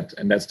resolved yet,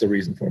 and that's the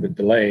reason for the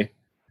delay.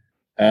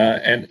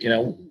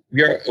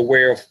 We are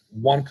aware of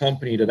one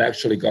company that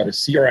actually got a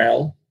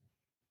CRL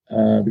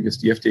because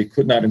the FDA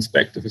could not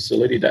inspect the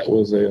facility. That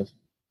was a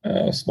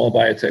small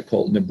biotech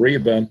called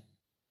Nebriba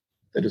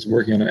that is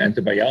working on an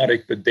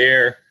antibiotic. But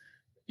there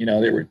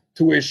were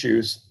 2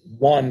 issues.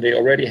 One, they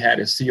already had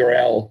a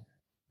CRL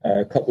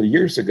a couple of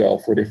years ago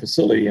for their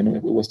facility, and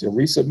it was their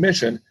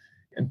resubmission.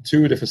 And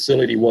 2, the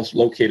facility was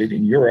located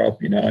in Europe,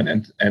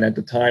 and at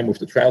the time with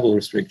the travel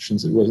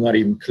restrictions, it was not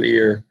even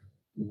clear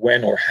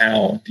when or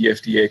how the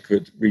FDA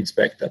could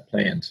reinspect that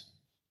plant.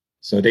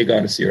 So they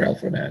got a CRL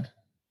for that.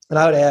 And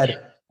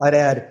I'd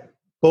add,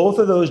 both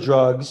of those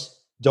drugs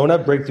don't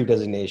have breakthrough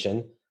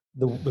designation.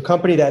 The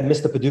company that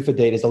missed the PDUFA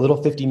date is a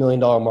little $50 million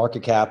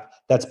market cap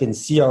that's been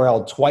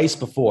CRL'd twice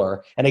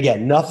before. And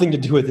again, nothing to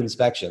do with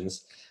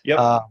inspections.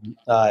 Yep.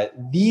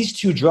 These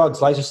two drugs,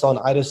 Lysocell and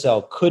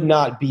Idocell, could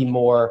not be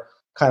more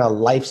kind of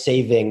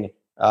life-saving,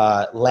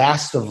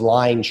 last of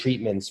line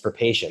treatments for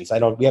patients.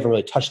 We haven't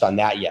really touched on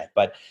that yet,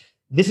 but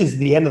this is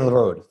the end of the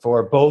road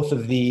for both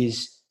of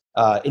these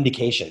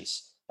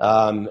indications.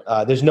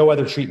 There's no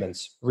other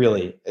treatments,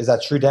 really. Is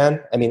that true,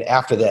 Dan? I mean,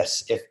 after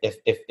this,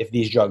 if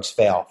these drugs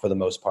fail for the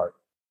most part.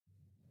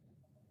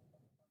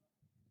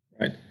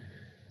 Right.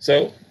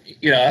 So,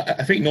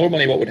 I think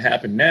normally what would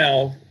happen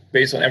now,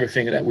 based on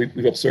everything that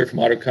we've observed from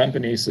other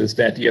companies, is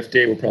that the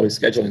FDA will probably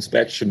schedule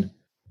inspection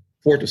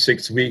 4 to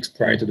 6 weeks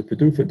prior to the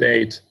PDUFA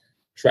date,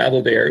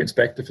 travel there,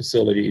 inspect the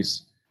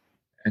facilities,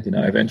 and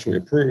eventually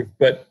approve.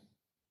 But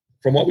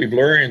from what we've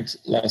learned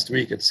last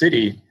week at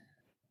Citi,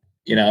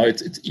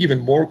 it's even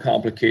more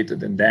complicated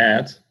than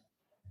that,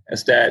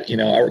 as that,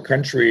 our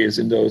country is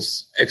in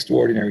those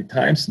extraordinary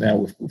times now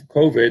with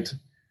COVID,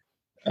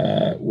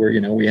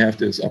 where, we have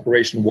this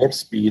Operation Warp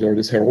Speed, or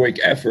this heroic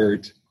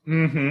effort,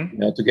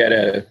 to get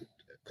a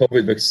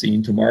COVID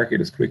vaccine to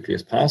market as quickly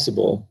as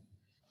possible.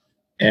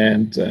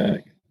 And,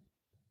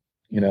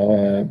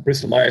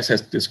 Bristol Myers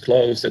has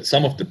disclosed that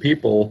some of the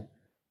people,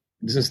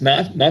 this is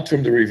not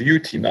from the review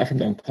team, not from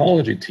the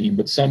oncology team,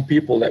 but some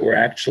people that were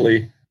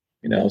actually,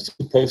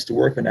 supposed to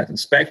work on that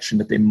inspection,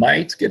 that they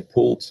might get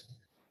pulled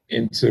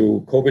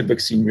into COVID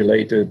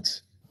vaccine-related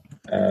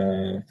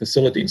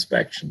facility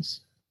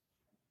inspections.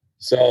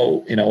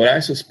 So, what I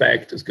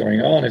suspect is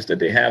going on is that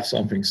they have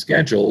something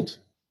scheduled,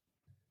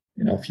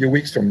 a few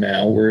weeks from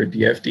now, where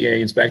the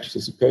FDA inspectors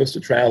are supposed to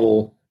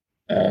travel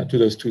to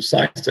those two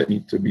sites that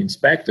need to be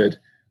inspected.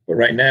 But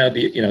right now,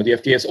 the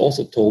FDA has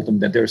also told them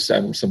that there's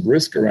some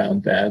risk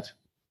around that,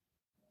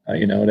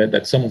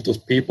 that some of those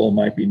people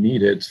might be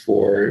needed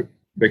for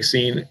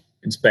vaccine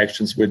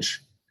inspections,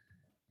 which,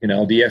 the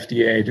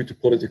FDA, due to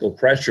political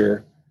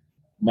pressure,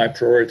 might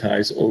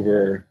prioritize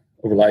over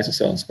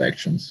Lysocell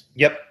inspections.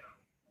 Yep.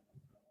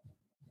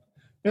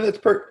 No,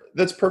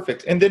 that's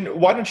perfect. And then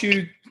why don't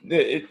you,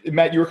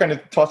 Matt, you were kind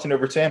of tossing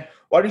over to Sam.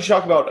 Why don't you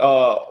talk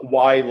about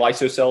why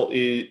Lysocell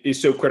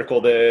is so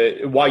critical,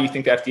 why you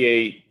think the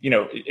FDA,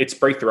 it's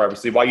breakthrough,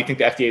 obviously, why you think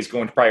the FDA is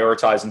going to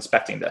prioritize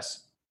inspecting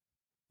this?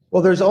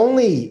 Well, there's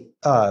only,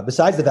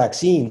 besides the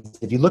vaccines,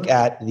 if you look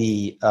at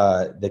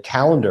the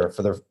calendar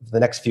for the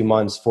next few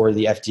months for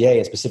the FDA,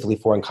 and specifically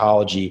for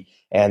oncology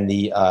and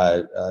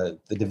the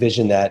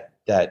division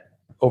that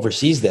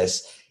oversees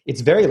this,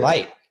 it's very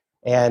light.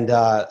 And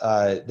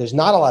there's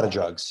not a lot of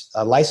drugs.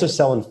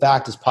 Lysocell, in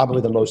fact, is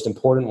probably the most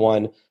important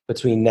one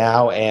between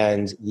now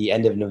and the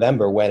end of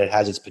November, when it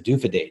has its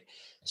PDUFA date.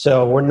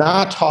 So we're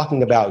not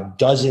talking about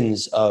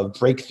dozens of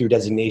breakthrough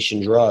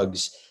designation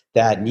drugs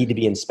that need to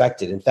be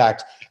inspected. In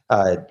fact,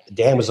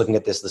 Dan was looking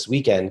at this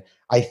weekend.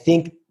 I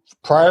think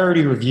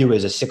priority review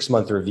is a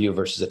 6-month review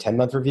versus a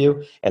 10-month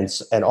review, and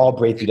all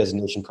breakthrough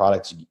designation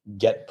products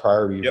get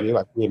priority review.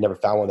 We have never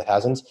found one that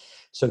hasn't.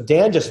 So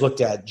Dan just looked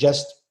at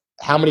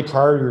how many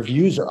priority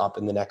reviews are up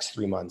in the next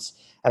 3 months.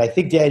 And I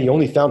think, Dan, you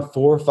only found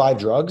 4 or 5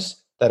 drugs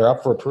that are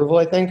up for approval,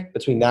 I think,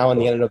 between now and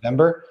the end of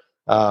November.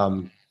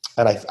 And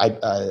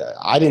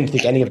I didn't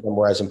think any of them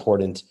were as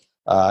important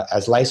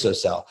as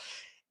Lysocell.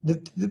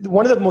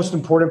 One of the most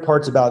important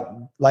parts about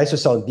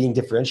Lysocell being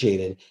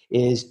differentiated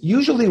is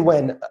usually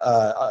when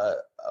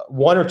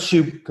 1 or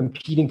 2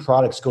 competing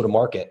products go to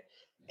market,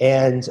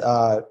 and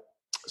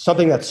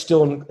something that's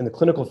still in the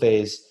clinical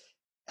phase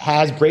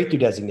has breakthrough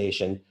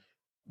designation,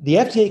 the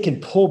FDA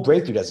can pull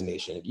breakthrough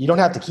designation. You don't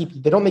have to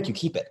they don't make you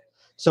keep it.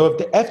 So if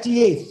the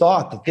FDA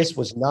thought that this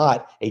was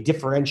not a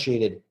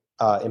differentiated,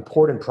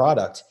 important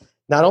product,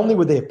 not only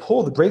would they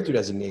pull the breakthrough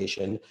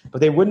designation,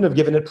 but they wouldn't have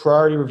given it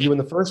priority review in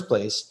the first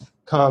place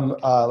come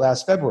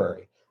last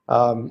February.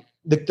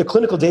 The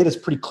clinical data is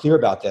pretty clear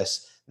about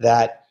this,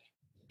 that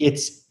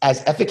it's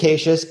as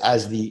efficacious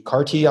as the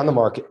CAR T on the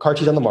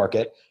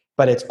market,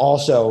 but it's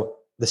also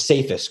the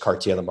safest CAR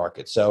T on the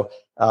market. So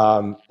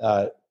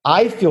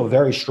I feel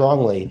very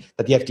strongly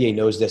that the FDA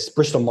knows this.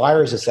 Bristol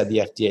Myers has said the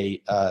FDA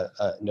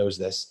knows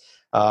this.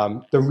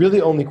 The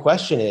really only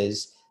question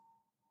is,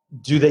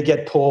 do they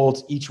get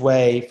pulled each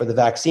way for the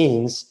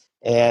vaccines,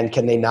 and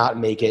can they not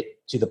make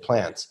it to the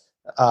plant?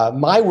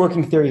 My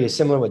working theory is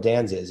similar to what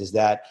Dan's is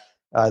that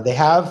they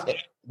have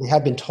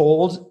been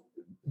told,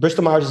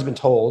 Bristol Myers has been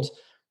told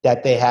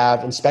that they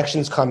have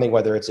inspections coming,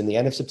 whether it's in the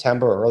end of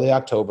September or early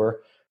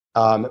October.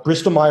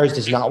 Bristol Myers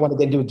does not want to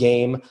get into a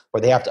game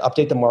where they have to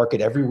update the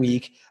market every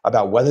week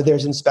about whether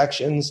there's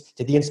inspections.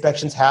 Did the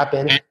inspections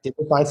happen? Did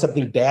they find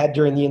something bad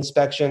during the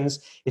inspections?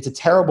 It's a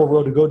terrible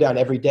road to go down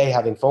every day,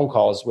 having phone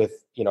calls with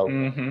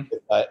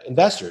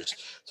investors.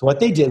 So what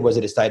they did was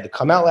they decided to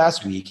come out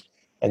last week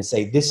and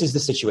say, this is the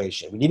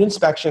situation. We need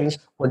inspections.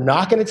 We're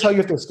not going to tell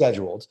you if they're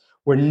scheduled.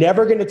 We're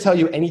never going to tell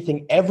you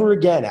anything ever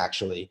again,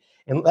 actually,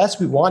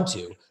 unless we want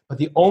to. But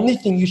the only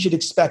thing you should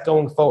expect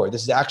going forward,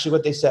 this is actually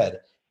what they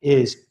said,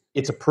 is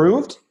it's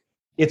approved,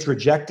 it's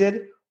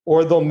rejected,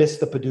 or they'll miss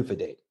the PDUFA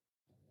date.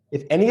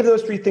 If any of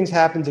those 3 things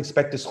happens,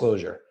 expect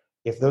disclosure.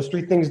 If those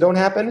 3 things don't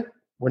happen,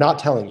 we're not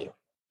telling you.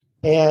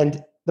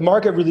 And the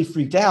market really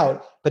freaked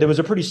out, but it was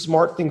a pretty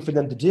smart thing for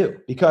them to do,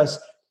 because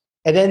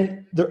And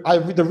then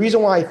the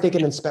reason why I think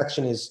an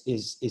inspection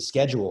is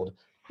scheduled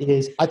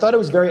is I thought it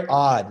was very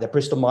odd that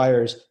Bristol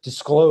Myers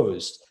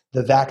disclosed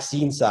the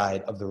vaccine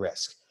side of the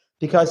risk.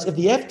 Because if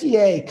the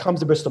FDA comes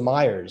to Bristol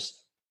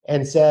Myers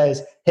and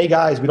says, hey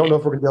guys, we don't know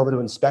if we're going to be able to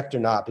inspect or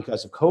not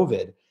because of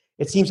COVID,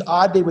 it seems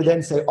odd they would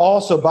then say,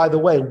 also, by the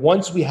way,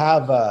 once we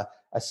have a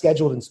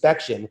scheduled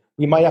inspection,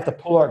 we might have to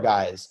pull our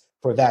guys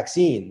for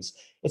vaccines.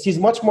 It seems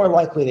much more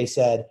likely they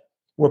said,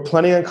 we're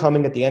planning on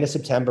coming at the end of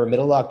September,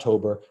 middle of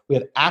October. We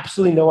have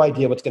absolutely no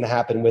idea what's going to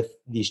happen with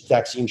these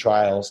vaccine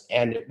trials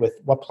and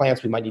with what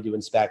plants we might need to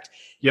inspect.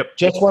 Yep.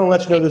 Just want to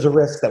let you know there's a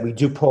risk that we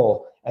do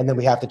pull, and then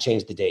we have to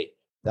change the date.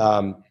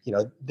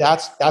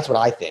 That's what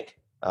I think.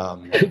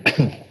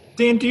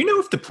 Dan, do you know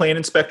if the plant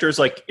inspectors,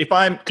 like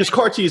because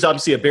CAR-T is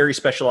obviously a very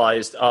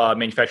specialized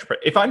manufacturer.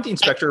 If I'm the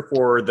inspector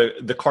for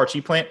the CAR-T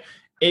plant,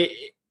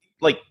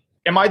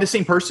 am I the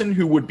same person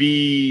who would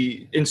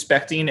be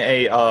inspecting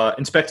a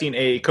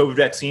COVID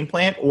vaccine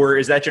plant, or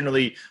is that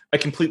generally a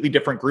completely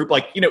different group?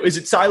 Is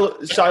it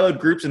siloed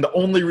groups, and the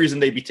only reason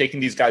they'd be taking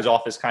these guys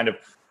off is kind of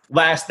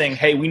last thing,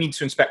 hey, we need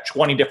to inspect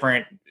 20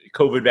 different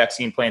COVID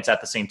vaccine plants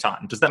at the same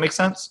time. Does that make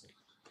sense?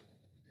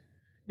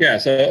 Yeah.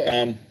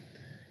 So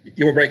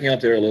you were breaking up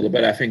there a little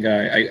bit. I think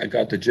I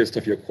got the gist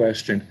of your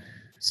question.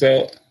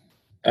 So,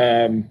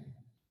 I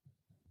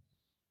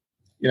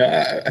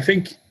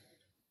think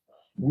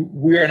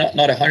we are not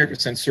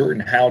 100% certain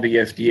how the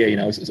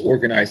FDA, is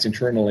organized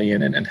internally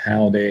and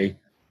how they,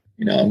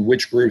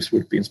 which groups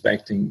would be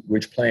inspecting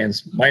which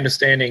plants. My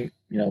understanding,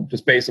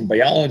 just based on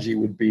biology,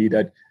 would be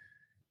that,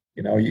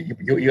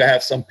 you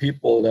have some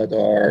people that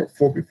are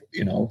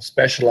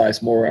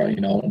specialized more,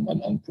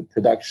 on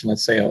production,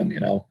 let's say,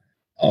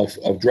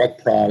 of drug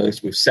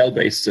products with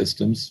cell-based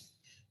systems.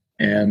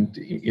 And,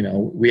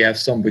 we have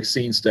some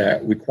vaccines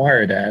that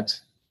require that.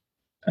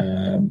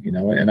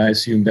 And I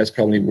assume that's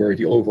probably where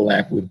the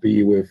overlap would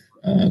be with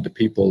the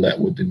people that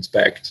would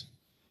inspect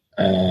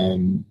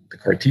the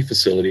CAR-T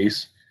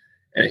facilities.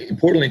 And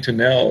importantly to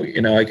know,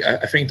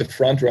 I think the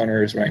front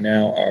runners right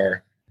now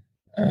are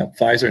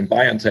Pfizer and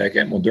BioNTech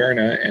and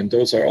Moderna, and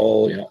those are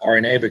all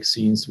RNA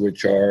vaccines,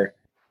 which are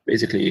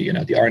basically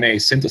the RNA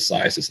is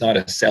synthesized. It's not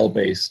a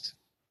cell-based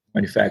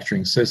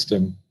manufacturing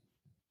system.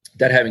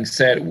 That having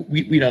said,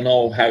 we don't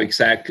know how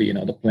exactly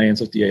the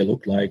plans of the FDA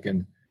look like,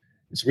 and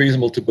it's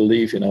reasonable to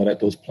believe, that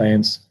those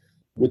plants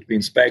would be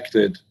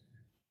inspected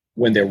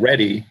when they're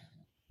ready,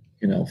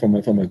 from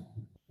a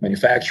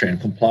manufacturing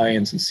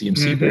compliance and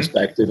CMC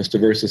perspective, as to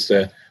versus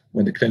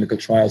when the clinical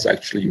trials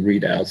actually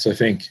read out. So I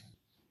think,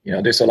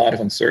 there's a lot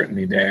of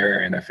uncertainty there,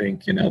 and I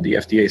think, the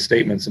FDA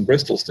statements and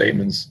Bristol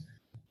statements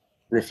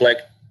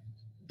reflect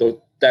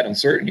that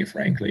uncertainty,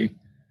 frankly.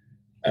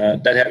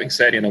 That having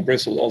said,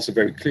 Bristol is also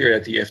very clear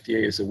that the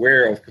FDA is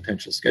aware of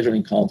potential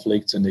scheduling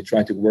conflicts, and they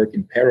try to work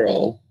in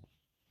parallel.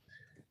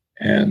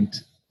 And,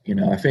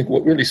 I think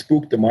what really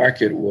spooked the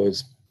market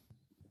was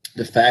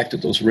the fact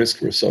that those risks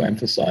were so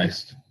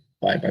emphasized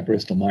by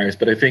Bristol Myers.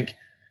 But I think,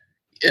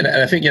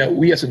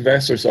 we as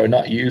investors are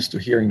not used to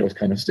hearing those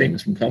kind of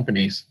statements from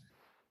companies.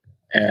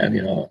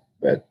 And,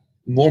 but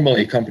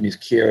normally companies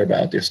care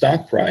about their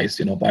stock price,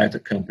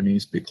 biotech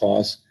companies,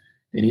 because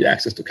they need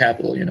access to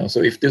capital,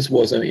 So if this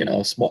was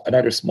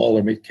another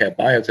smaller mid-cap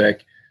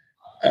biotech,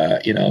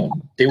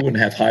 they wouldn't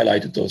have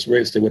highlighted those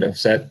risks. They would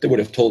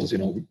have told us,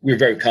 we're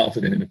very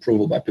confident in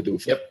approval by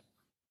PDUFA. Yep.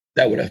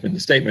 That would have been the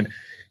statement.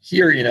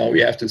 Here,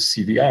 we have this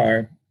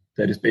CVR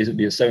that is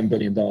basically a $7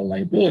 billion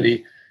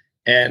liability.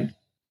 And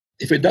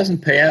if it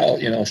doesn't pay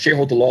out,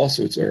 shareholder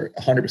lawsuits are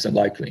 100%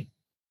 likely.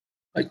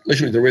 Like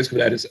literally the risk of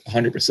that is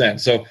 100%.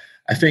 So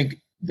I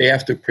think they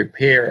have to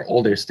prepare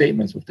all their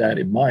statements with that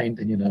in mind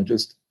and,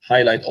 just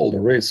highlight all the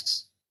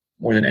risks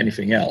more than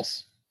anything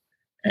else.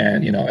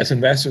 And, as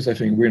investors, I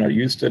think we're not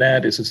used to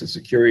that. This is a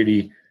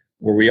security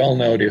where we all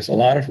know there's a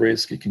lot of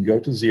risk. It can go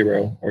to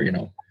zero or,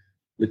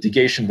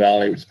 litigation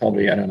value, which is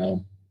probably,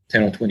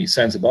 10 or 20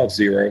 cents above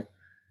zero.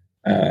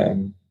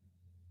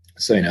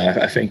 So,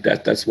 I think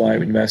that's why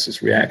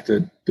investors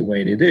reacted the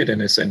way they did.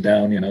 And they sent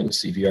down, the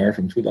CVR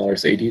from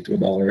 $2.80 to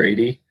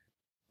 $1.80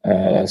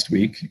 last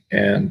week.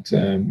 And,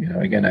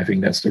 again, I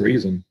think that's the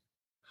reason.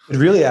 It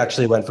really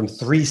actually went from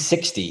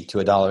 $3.60 to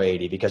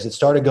 $1.80 because it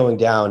started going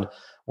down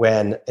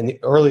when in the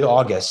early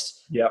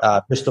August,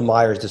 Bristol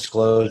Myers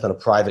disclosed on a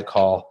private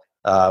call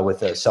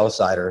with a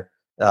sell-sider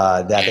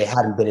that they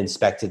hadn't been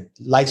inspected.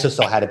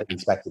 Lysocell hadn't been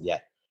inspected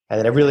yet. And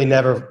then it really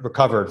never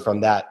recovered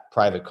from that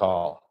private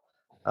call.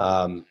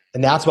 And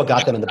that's what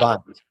got them in the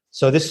bind.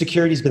 So this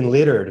security has been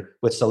littered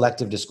with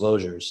selective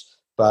disclosures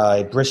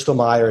by Bristol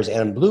Myers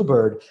and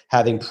Bluebird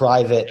having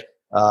private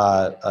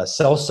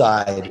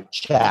sell-side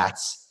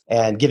chats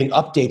and giving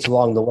updates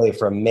along the way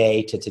from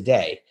May to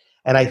today.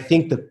 And I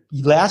think the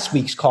last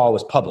week's call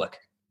was public.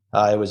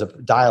 It was a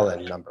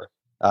dial-in number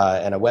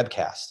and a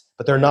webcast,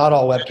 but they're not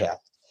all webcasts.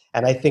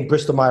 And I think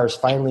Bristol Myers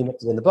finally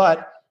nipped it in the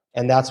butt,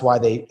 and that's why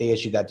they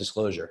issued that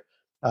disclosure.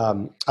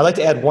 I'd like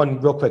to add one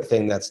real quick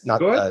thing that's not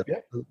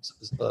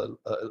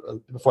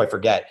before I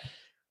forget.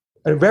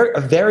 A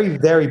very,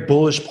 very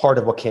bullish part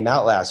of what came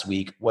out last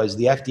week was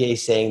the FDA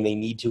saying they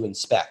need to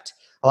inspect.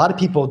 A lot of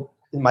people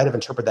might have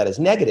interpreted that as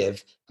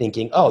negative,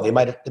 thinking, oh, it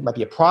might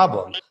be a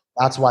problem.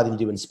 That's why they need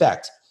to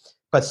inspect.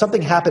 But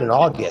something happened in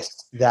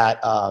August that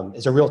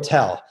is a real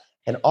tell.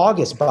 In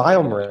August,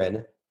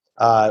 BioMarin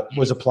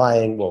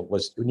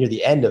was near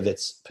the end of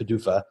its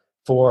PDUFA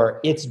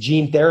for its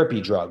gene therapy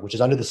drug, which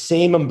is under the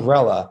same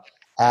umbrella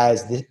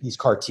as these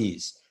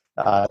CAR-Ts.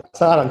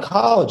 It's not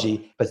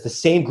oncology, but it's the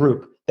same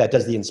group that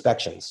does the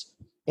inspections.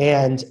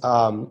 And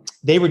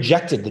they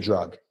rejected the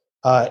drug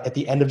at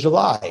the end of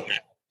July.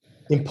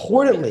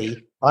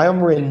 Importantly,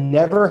 BioMarin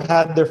never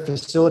had their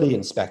facility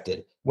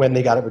inspected when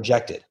they got it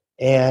rejected.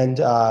 And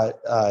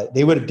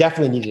they would have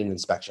definitely needed an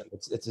inspection.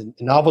 It's a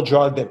novel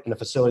drug in a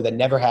facility that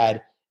never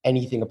had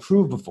anything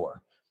approved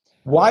before.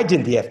 Why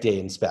didn't the FDA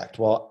inspect?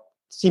 Well,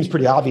 it seems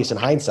pretty obvious in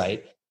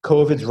hindsight.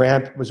 COVID's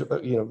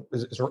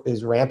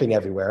is ramping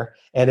everywhere,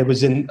 and it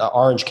was in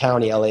Orange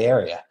County, LA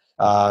area.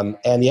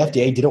 And the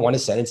FDA didn't want to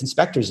send its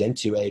inspectors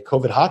into a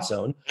COVID hot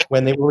zone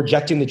when they were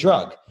rejecting the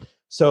drug.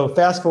 So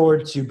fast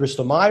forward to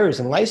Bristol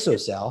Myers and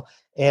Lysocell,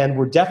 and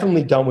we're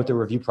definitely done with the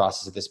review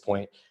process at this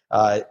point.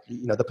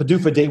 The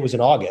PDUFA date was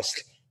in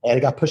August, and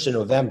it got pushed to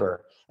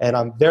November. And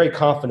I'm very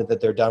confident that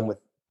they're done with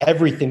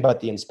everything but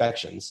the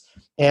inspections.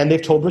 And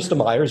they've told Bristol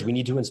Myers, we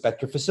need to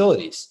inspect your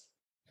facilities.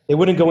 They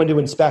wouldn't go in to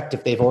inspect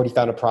if they've already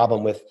found a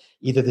problem with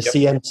either the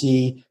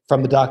CMC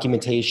from the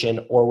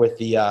documentation or with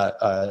the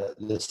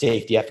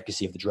safety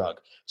efficacy of the drug.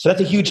 So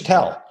that's a huge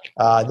tell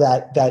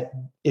that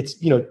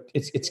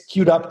it's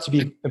queued up to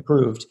be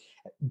improved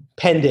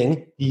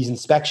pending these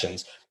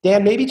inspections.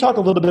 Dan, maybe talk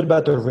a little bit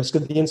about the risk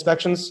of the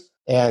inspections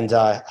and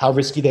how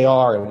risky they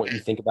are and what you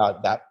think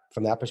about that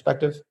from that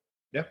perspective.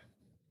 Yeah.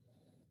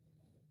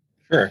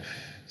 Sure.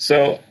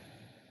 So,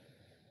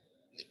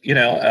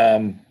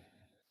 the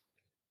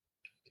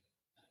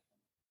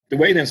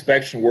way the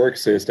inspection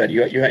works is that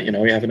you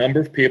have a number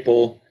of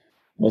people,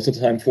 most of the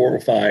time 4 or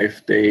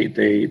 5.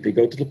 They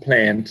go to the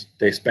plant.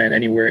 They spend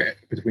anywhere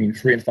between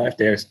 3 and 5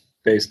 days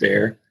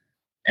there,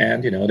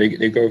 and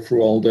they go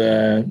through all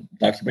the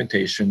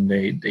documentation.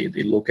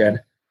 They look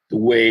at the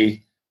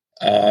way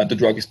the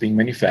drug is being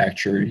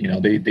manufactured.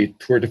 They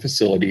tour the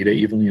facility. They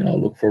even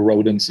look for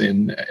rodents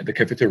in the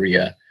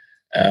cafeteria.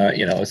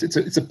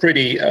 It's a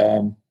pretty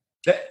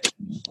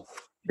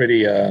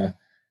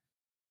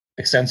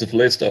extensive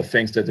list of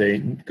things that they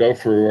go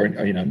through or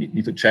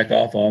need to check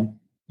off on.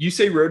 You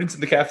say rodents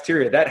in the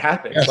cafeteria, that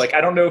happens. Yes. Like,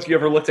 I don't know if you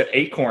ever looked at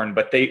Acorn,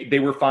 but they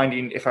were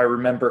finding, if I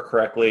remember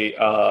correctly,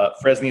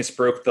 Fresenius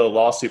broke the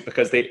lawsuit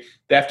because the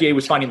FDA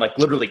was finding like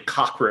literally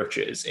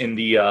cockroaches in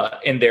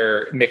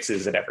their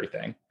mixes and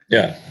everything.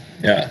 Yeah.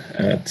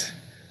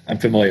 I'm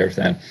familiar with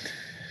that.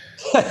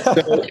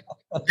 So,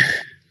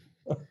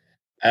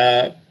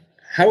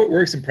 how it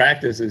works in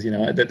practice is,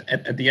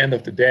 at the end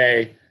of the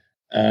day,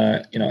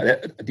 at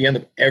the end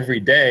of every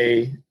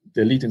day,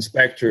 the lead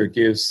inspector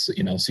gives,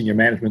 senior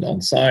management on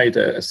site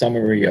a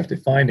summary of the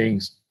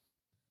findings.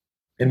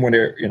 And when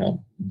they're,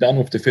 done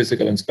with the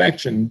physical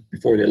inspection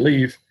before they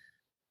leave,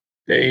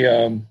 they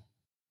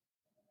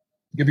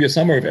give you a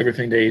summary of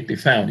everything they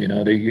found.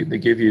 They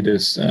give you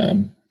this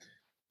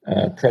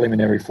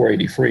preliminary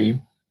 483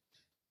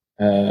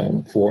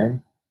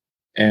 form,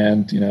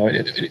 and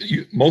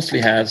it mostly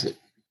has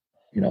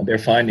their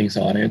findings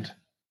on it.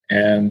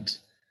 And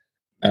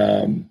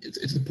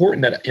it's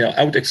important that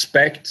I would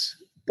expect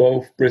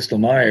both Bristol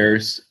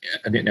Myers,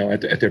 at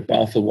their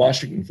Bothell,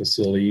 Washington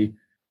facility,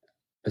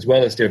 as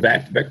well as their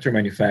vector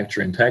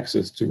manufacturer in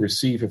Texas, to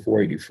receive a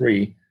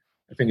 483.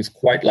 I think it's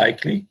quite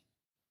likely.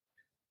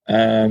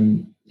 I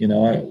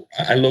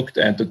looked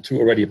at the 2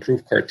 already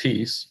approved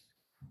CAR-Ts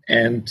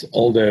and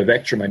all the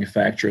vector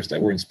manufacturers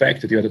that were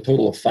inspected. You had a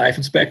total of 5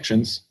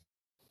 inspections,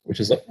 which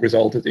has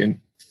resulted in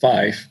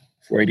 5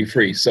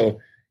 483. So,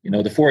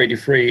 the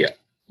 483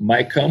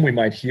 might come. We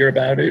might hear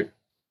about it.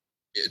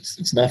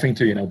 It's nothing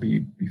to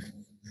be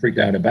freaked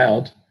out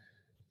about,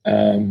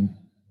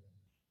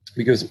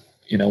 because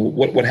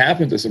what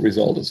happens as a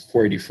result of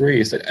 483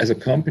 is that as a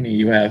company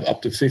you have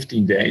up to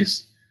 15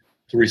 days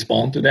to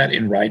respond to that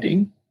in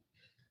writing,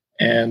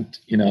 and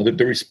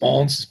the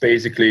response is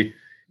basically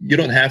you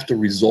don't have to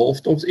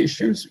resolve those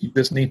issues. You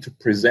just need to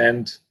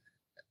present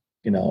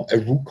a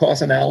root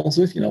cause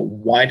analysis.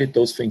 Why did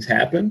those things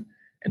happen,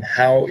 and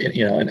how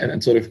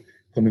and sort of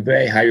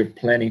convey how you're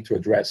planning to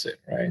address it,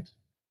 right?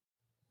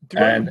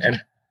 And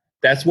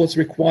that's what's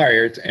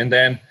required. And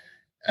then,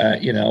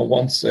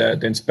 once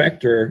the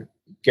inspector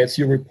gets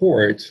your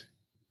report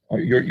or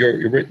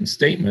your written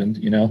statement,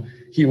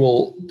 he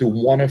will do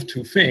one of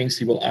 2 things.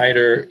 He will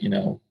either,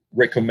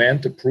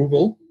 recommend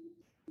approval,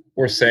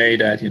 or say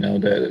that,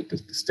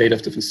 the state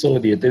of the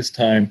facility at this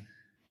time,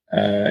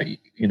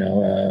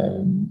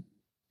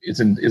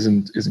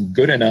 isn't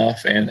good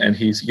enough, and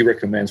he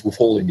recommends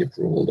withholding the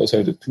approval. Those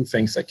are the 2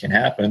 things that can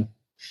happen.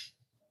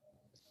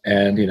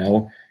 And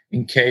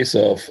in case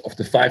of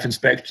the 5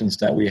 inspections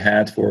that we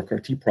had for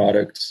CAR-T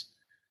products,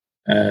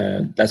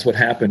 that's what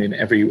happened in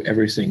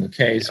every single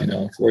case.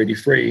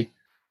 483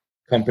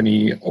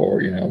 company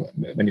or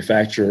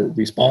manufacturer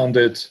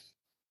responded.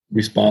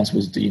 Response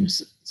was deemed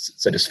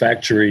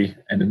satisfactory,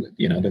 and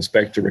the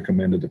inspector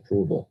recommended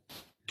approval.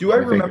 Do I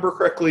remember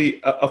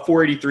correctly, a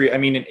 483, I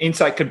mean, an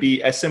insight could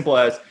be as simple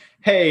as,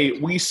 hey,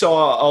 we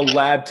saw a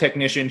lab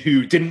technician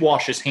who didn't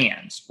wash his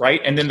hands, right?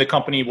 And then the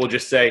company will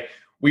just say,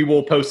 we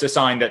will post a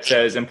sign that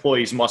says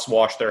employees must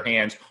wash their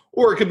hands.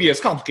 Or it could be as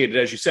complicated,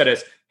 as you said,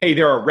 as, hey,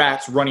 there are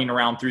rats running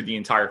around through the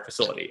entire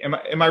facility.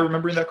 Am I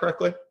remembering that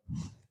correctly?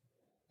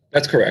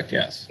 That's correct,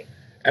 yes.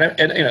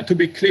 And to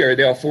be clear,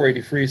 there are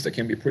 483s that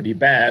can be pretty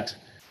bad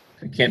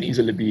and can't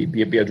easily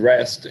be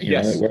addressed.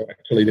 Where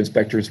actually the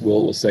inspectors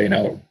will say,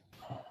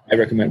 I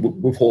recommend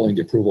withholding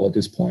the approval at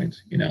this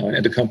point,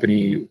 and the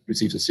company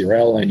receives a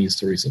CRL and needs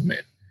to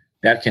resubmit.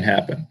 That can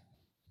happen.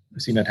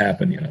 I've seen that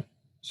happen,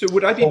 So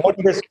would I be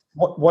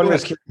one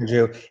risk here,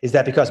 Andrew, is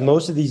that because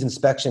most of these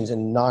inspections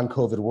in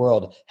non-COVID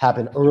world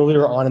happen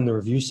earlier on in the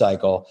review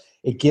cycle,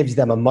 it gives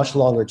them a much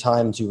longer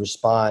time to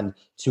respond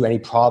to any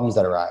problems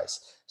that arise.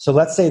 So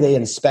let's say they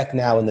inspect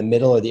now in the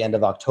middle or the end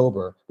of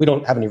October. We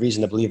don't have any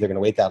reason to believe they're going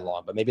to wait that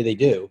long, but maybe they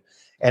do.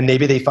 And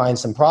maybe they find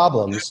some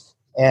problems,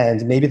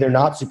 and maybe they're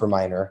not super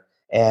minor.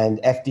 And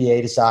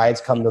FDA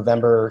decides come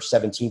November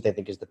 17th, I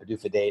think is the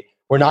PDUFA date,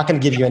 we're not going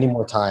to give you any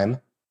more time.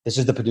 This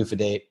is the PDUFA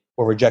date.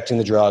 We're rejecting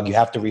the drug. You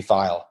have to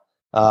refile.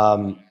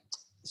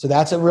 So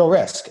that's a real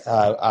risk.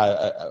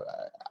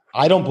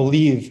 I don't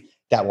believe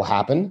that will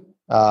happen.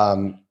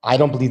 I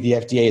don't believe the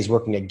FDA is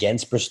working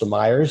against Bristol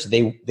Myers.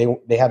 They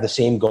have the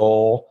same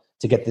goal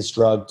to get this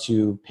drug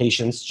to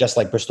patients, just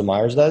like Bristol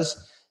Myers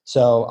does.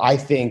 So I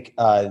think,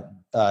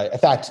 in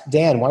fact,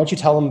 Dan, why don't you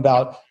tell them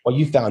about what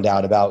you found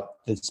out about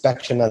the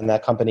inspection on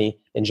that company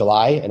in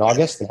July and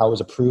August and how it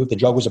was approved? The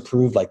drug was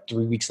approved like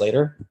 3 weeks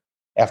later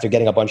after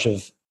getting a bunch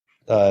of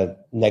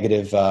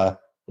negative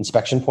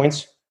inspection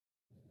points.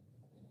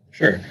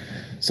 Sure.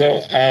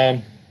 So,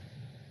 I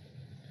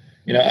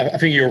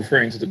think you're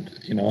referring to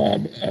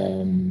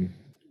the,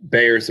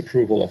 Bayer's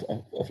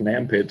approval of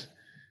Lampit.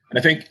 And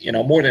I think,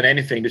 more than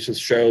anything, this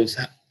just shows,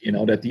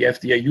 that the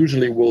FDA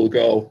usually will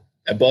go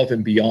above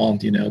and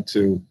beyond,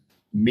 to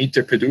meet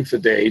their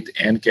PDUFA date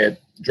and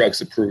get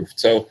drugs approved.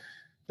 So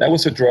that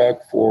was a drug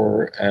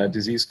for a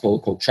disease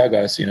called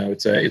Chagas.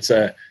 It's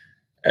a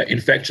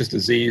infectious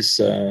disease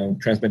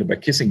transmitted by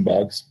kissing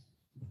bugs.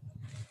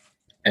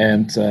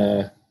 And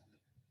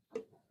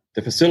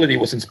the facility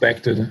was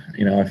inspected,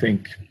 I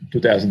think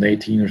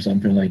 2018 or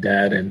something like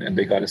that, and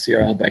they got a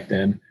CRL back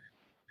then.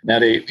 Now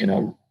they,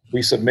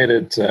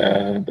 resubmitted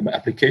the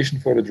application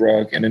for the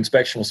drug, and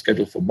inspection was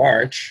scheduled for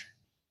March,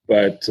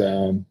 but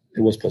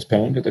it was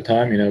postponed at the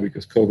time,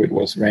 because COVID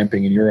was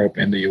ramping in Europe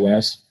and the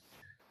US.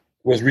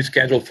 It was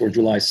rescheduled for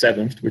July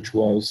 7th, which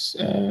was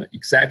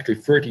exactly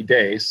 30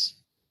 days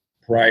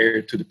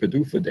prior to the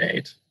PDUFA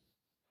date.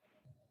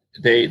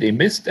 They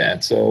missed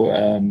that, so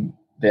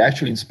they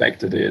actually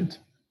inspected it.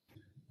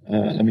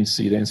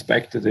 They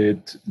inspected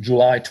it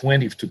July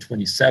 20th to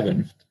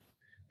 27th.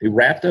 They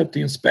wrapped up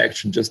the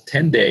inspection just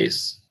 10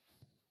 days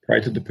prior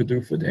to the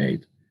PDUFA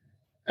date.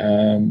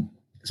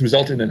 This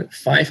resulted in a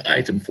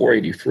 5-item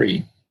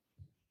 483.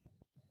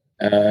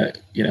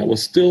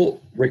 Was still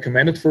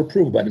recommended for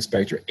approval by the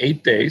inspector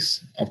 8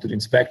 days after the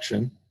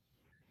inspection.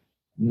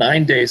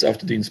 9 days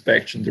after the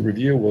inspection, the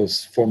review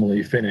was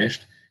formally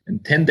finished.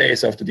 And 10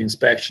 days after the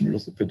inspection, which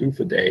was the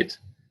PDUFA date,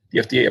 the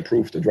FDA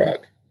approved the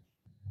drug.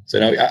 So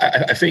now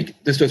I think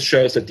this just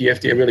shows that the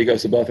FDA really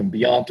goes above and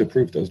beyond to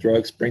approve those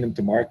drugs, bring them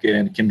to market,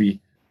 and it can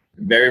be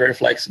very, very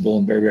flexible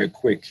and very, very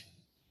quick.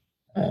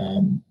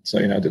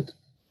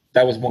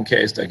 That was one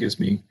case that gives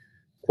me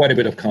quite a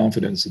bit of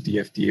confidence that the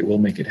FDA will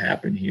make it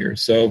happen here.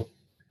 So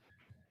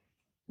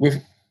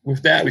with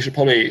that, we should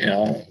probably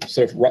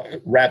sort of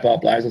wrap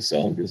up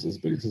Lysocell because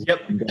this has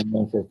been going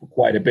on for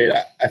quite a bit.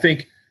 I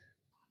think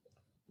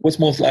what's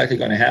most likely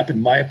going to happen,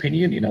 in my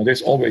opinion,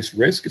 there's always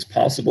risk. It's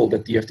possible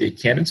that the FDA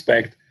can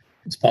inspect.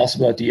 It's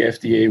possible that the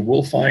FDA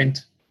will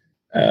find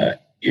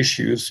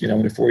issues, in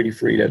the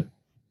 483 that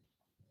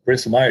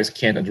Bristol Myers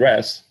can't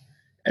address.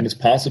 And it's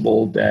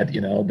possible that,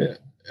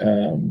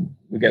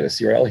 we get a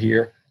CRL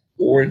here,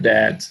 or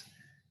that,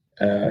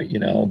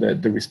 that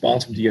the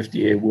response from the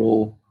FDA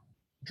will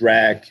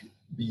drag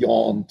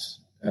beyond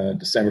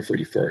December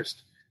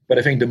 31st. But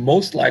I think the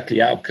most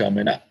likely outcome,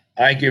 and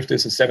I give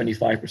this a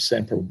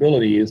 75%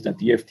 probability, is that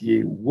the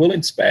FDA will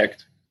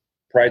inspect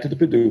prior to the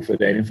PDUFA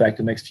date, in fact,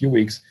 the next few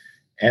weeks,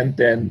 and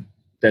then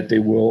that they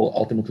will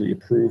ultimately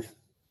approve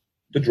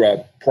the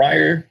drug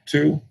prior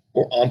to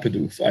or on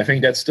PDUFA. I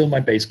think that's still my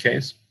base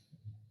case.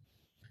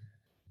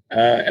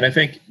 And I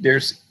think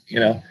there's,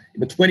 in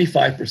the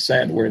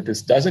 25% where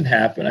this doesn't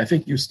happen, I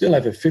think you still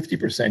have a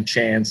 50%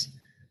 chance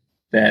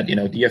that, the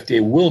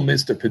FDA will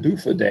miss the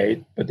PDUFA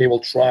date, but they will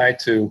try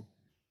to,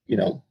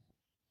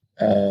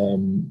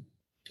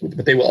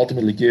 but they will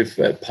ultimately give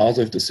a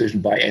positive decision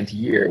by end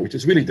year, which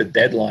is really the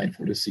deadline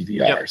for the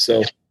CVR. Yep.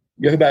 So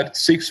you have about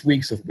 6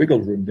 weeks of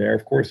wiggle room there.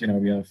 Of course, you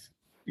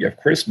have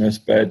Christmas,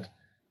 but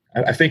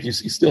I think you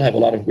still have a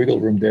lot of wiggle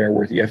room there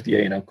where the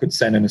FDA, could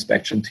send an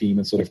inspection team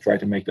and sort of try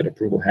to make that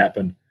approval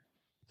happen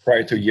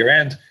prior to year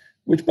end,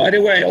 which, by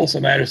the way, also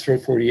matters for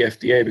the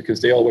FDA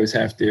because they always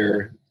have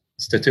their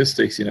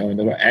statistics, in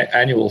the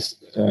annual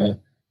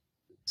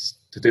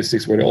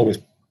statistics where they're always,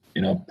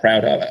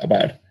 proud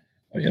about,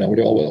 where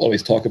they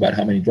always talk about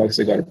how many drugs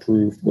they got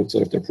approved, what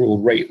sort of the approval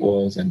rate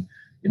was, and,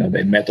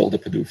 they met all the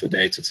PDUFA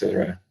dates, et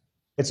cetera.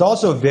 It's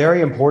also very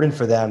important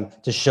for them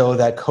to show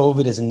that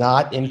COVID is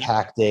not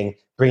impacting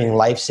bringing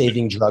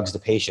life-saving drugs to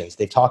patients.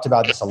 They've talked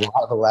about this a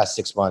lot over the last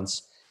 6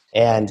 months,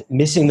 and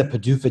missing the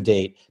PDUFA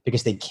date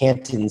because they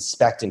can't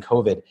inspect in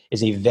COVID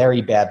is a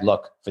very bad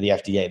look for the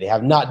FDA. They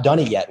have not done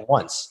it yet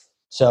once.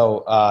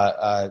 So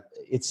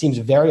it seems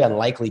very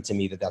unlikely to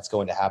me that that's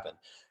going to happen.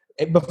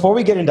 Before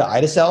we get into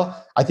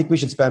ide-cel, I think we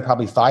should spend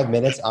probably 5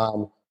 minutes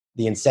on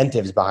the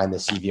incentives behind the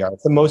CVR.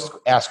 It's the most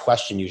asked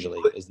question usually.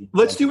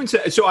 Let's do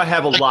incentives. So I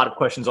have a lot of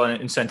questions on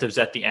incentives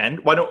at the end.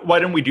 Why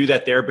don't we do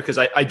that there? Because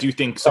I do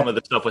think some of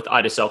the stuff with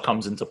ide-cel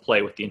comes into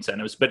play with the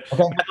incentives. But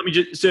okay. Let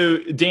me so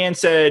Dan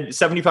said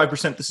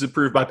 75% this is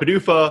approved by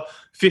PDUFA,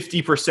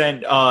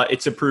 50%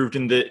 it's approved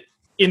in the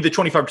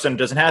 25% it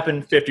doesn't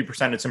happen,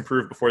 50% it's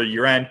approved before the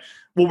year end.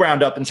 We'll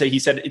round up and say he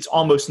said it's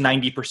almost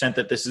 90%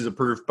 that this is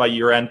approved by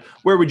year end.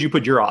 Where would you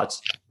put your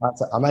odds?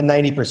 I'm at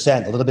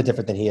 90%, a little bit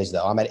different than he is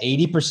though. I'm at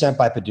 80%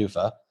 by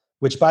PDUFA,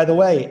 which by the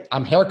way,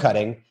 I'm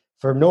haircutting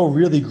for no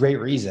really great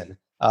reason.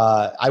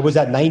 I was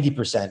at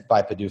 90%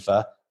 by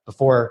PDUFA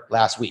before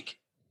last week,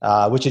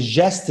 which is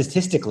just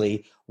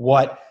statistically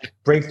what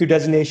breakthrough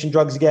designation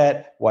drugs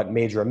get, what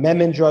major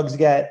amendment drugs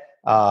get.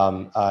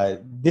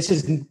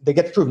 They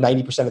get approved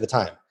 90% of the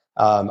time.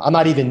 I'm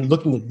not even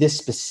looking at this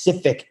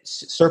specific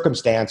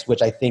circumstance,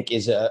 which I think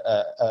is an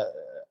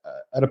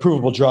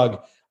approvable drug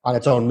on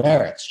its own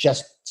merits,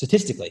 just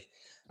statistically.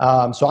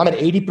 So I'm at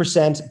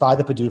 80% by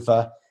the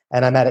PDUFA,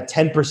 and I'm at a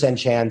 10%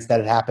 chance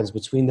that it happens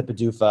between the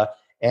PDUFA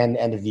and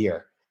end of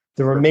year.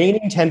 The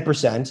remaining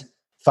 10%,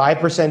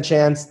 5%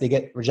 chance they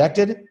get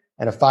rejected,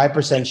 and a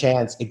 5%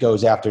 chance it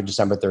goes after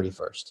December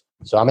 31st.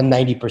 So I'm a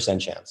 90%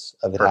 chance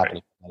of it happening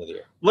at the end of the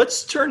year.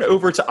 Let's turn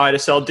over to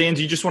ide-cel. Dan,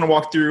 do you just want to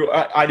walk through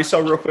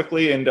ide-cel real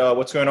quickly and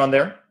what's going on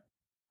there?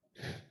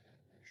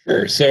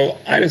 Sure. So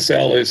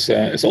ide-cel is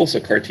also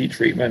CAR T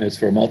treatment. It's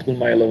for multiple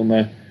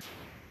myeloma.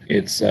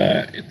 It's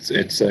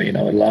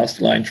a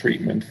last line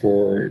treatment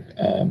for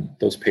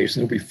those patients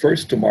who will be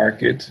first to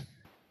market.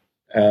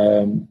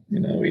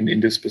 In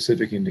this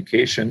specific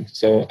indication.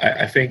 So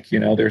I think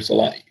there's a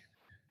lot.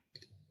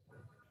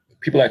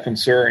 People are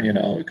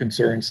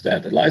concerns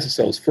that the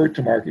liso-cel is first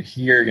to market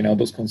here.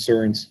 Those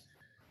concerns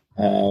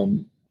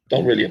don't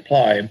really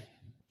apply.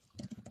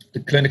 The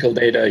clinical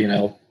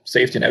data,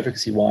 safety and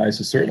efficacy wise,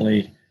 is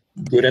certainly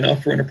good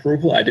enough for an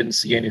approval. I didn't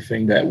see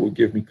anything that would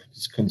give me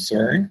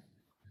concern.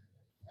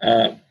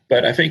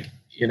 But I think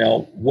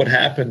what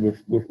happened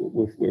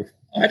with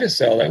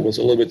ide-cel that was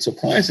a little bit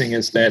surprising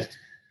is that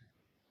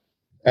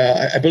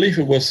I believe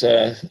it was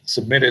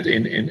submitted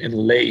in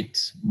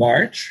late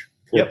March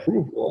for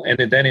approval,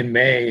 and then in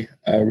May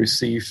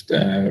received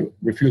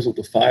refusal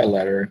to file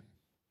letter,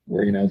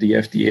 where the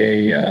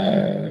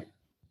FDA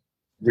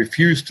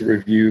refused to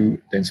review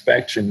the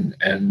inspection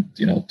and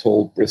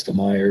told Bristol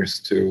Myers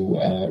to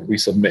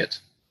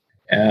resubmit.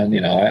 And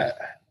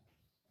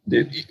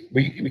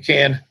we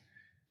can,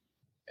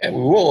 and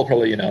we will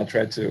probably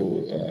try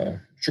to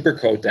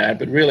sugarcoat that,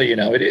 but really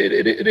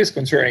it is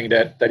concerning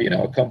that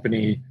a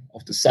company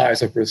of the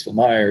size of Bristol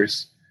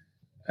Myers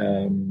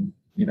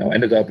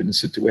ended up in a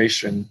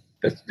situation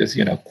that's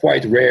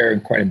quite rare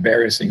and quite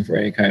embarrassing for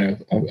any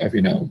kind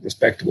of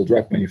respectable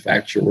drug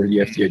manufacturer, where the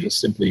FDA just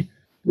simply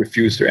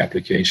refused their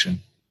application.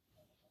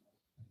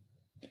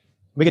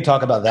 We could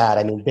talk about that.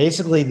 I mean,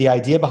 basically the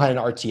idea behind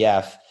an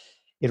RTF,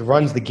 it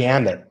runs the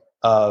gamut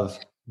of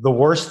the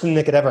worst thing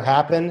that could ever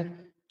happen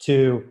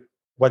to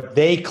what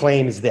they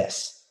claim is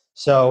this.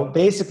 So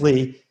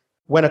basically,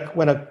 when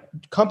a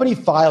company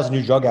files a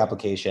new drug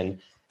application,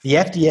 the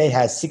FDA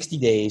has 60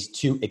 days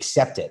to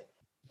accept it.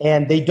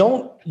 And they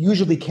don't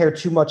usually care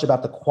too much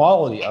about the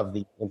quality of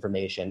the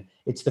information.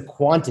 It's the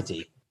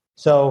quantity.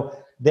 So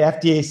the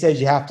FDA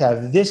says you have to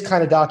have this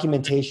kind of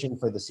documentation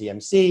for the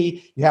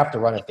CMC. You have to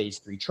run a phase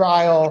 3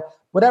 trial.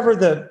 Whatever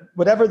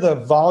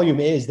the volume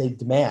is they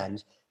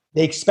demand,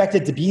 they expect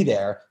it to be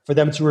there for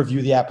them to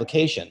review the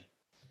application.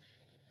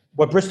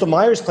 What Bristol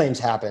Myers claims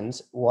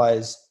happened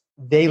was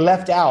they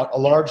left out a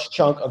large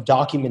chunk of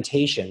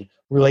documentation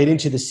relating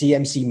to the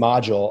CMC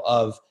module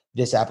of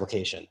this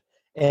application.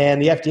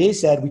 And the FDA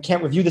said, we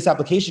can't review this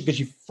application because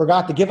you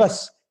forgot to give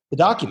us the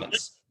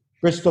documents.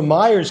 Bristol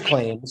Myers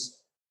claims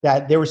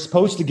that they were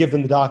supposed to give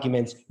them the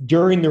documents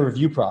during the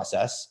review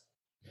process,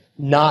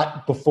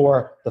 not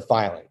before the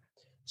filing.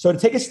 So to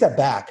take a step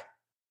back,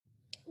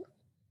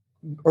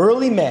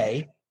 early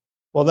May,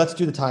 well, let's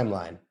do the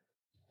timeline.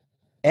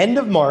 End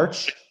of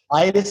March,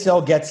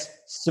 ide-cel gets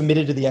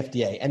submitted to the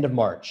FDA, end of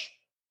March.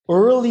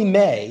 Early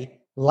May,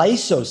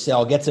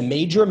 liso-cel gets a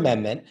major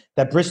amendment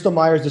that Bristol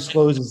Myers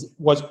discloses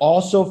was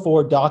also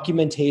for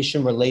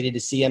documentation related to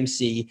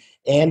CMC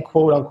and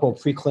quote-unquote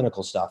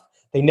preclinical stuff.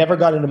 They never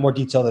got into more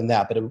detail than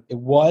that, but it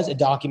was a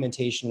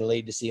documentation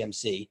related to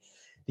CMC.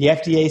 The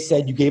FDA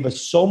said you gave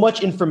us so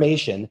much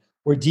information,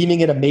 we're deeming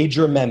it a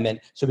major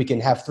amendment so we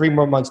can have 3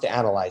 more months to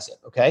analyze it,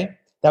 okay?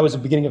 That was the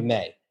beginning of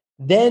May.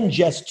 Then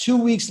just 2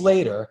 weeks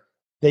later,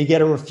 they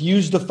get a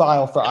refuse to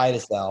file for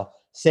ide-cel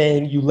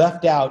saying you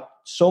left out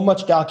so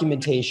much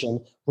documentation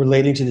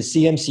relating to the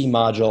CMC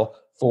module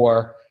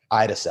for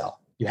ide-cel.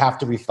 You have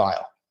to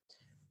refile.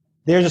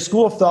 There's a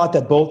school of thought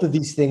that both of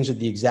these things are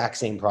the exact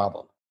same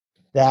problem,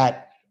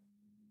 that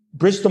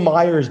Bristol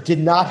Myers did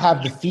not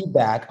have the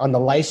feedback on the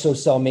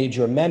liso-cel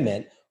major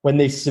amendment when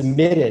they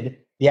submitted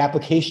the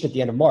application at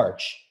the end of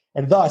March.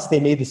 And thus, they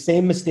made the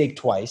same mistake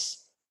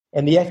twice.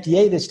 And the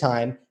FDA this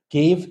time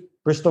gave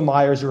Bristol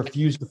Myers a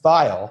refuse to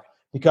file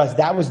because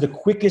that was the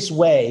quickest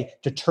way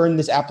to turn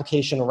this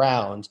application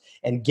around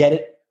and get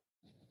it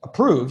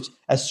approved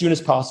as soon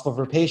as possible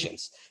for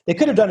patients. They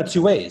could have done it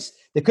 2 ways.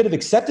 They could have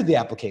accepted the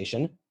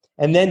application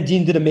and then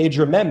deemed it a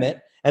major amendment,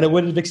 and it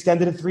would have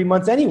extended it 3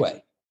 months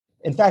anyway.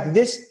 In fact,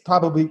 this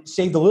probably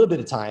saved a little bit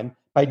of time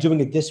by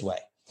doing it this way.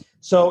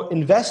 So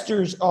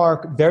investors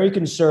are very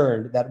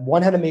concerned that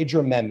one had a major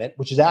amendment,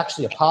 which is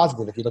actually a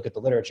positive if you look at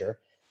the literature,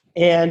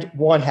 and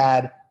one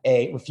had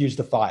a refuse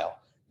to file.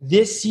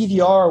 This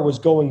CVR was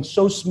going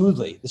so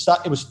smoothly. The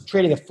stock, it was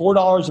trading at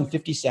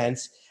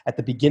 $4.50 at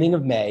the beginning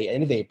of May,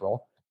 end of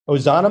April.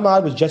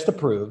 Ozanimod was just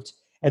approved,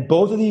 and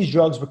both of these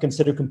drugs were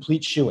considered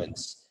complete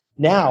shoo-ins.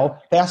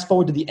 Now, fast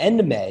forward to the end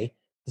of May,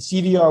 the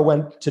CVR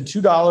went to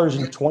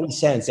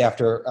 $2.20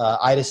 after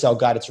ide-cel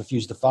got its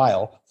refuse to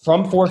file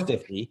from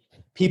 $4.50.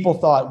 People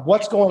thought,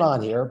 what's going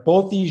on here?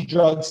 Both these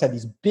drugs had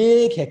these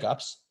big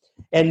hiccups,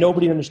 and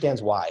nobody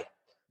understands why.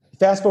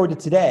 Fast forward to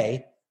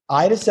today,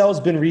 ide-cel has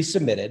been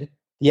resubmitted.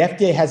 The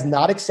FDA has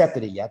not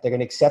accepted it yet. They're going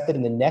to accept it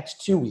in the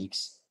next 2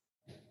 weeks.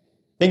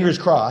 Fingers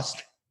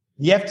crossed.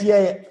 The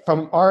FDA,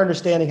 from our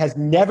understanding, has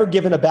never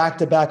given a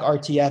back-to-back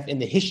RTF in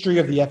the history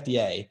of the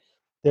FDA.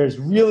 There's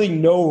really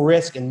no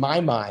risk in my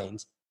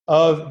mind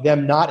of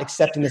them not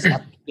accepting this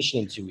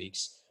application in 2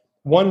 weeks.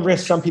 One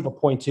risk some people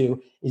point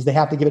to is they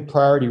have to give it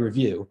priority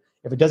review.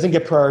 If it doesn't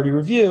get priority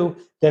review,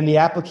 then the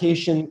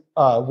application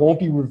won't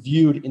be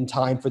reviewed in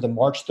time for the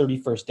March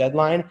 31st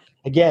deadline.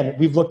 Again,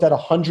 we've looked at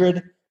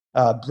 100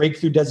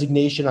 breakthrough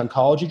designation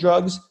oncology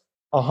drugs.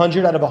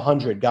 100 out of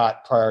 100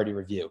 got priority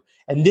review.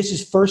 And this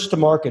is first to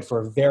market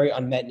for a very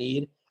unmet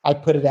need. I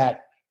put it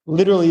at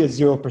literally a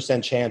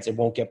 0% chance it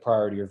won't get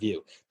priority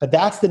review. But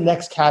that's the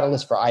next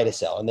catalyst for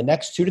ide-cel. In the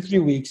next 2 to 3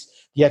 weeks,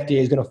 the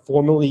FDA is going to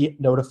formally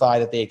notify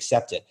that they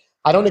accept it.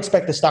 I don't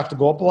expect the stock to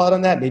go up a lot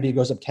on that. Maybe it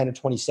goes up 10 or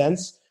 20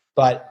 cents,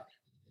 but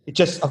it's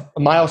just a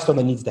milestone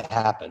that needs to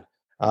happen.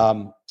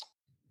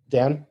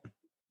 Dan?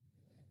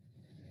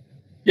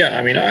 Yeah,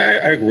 I mean,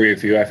 I agree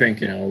with you. I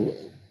think,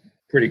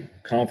 pretty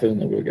confident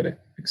that we'll get it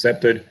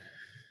accepted.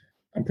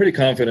 I'm pretty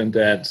confident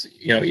that,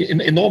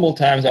 in normal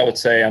times, I would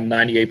say I'm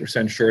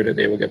 98% sure that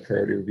they will get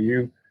priority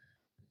review.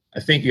 I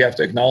think you have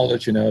to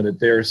acknowledge, that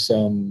there's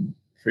some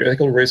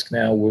theoretical risk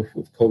now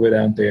with COVID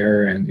out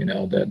there, and,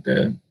 that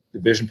the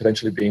division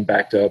potentially being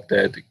backed up,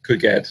 that it could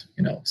get,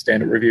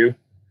 standard review.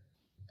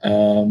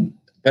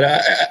 But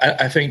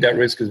I think that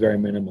risk is very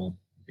minimal.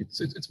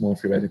 It's more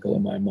theoretical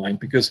in my mind,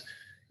 because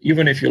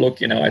even if you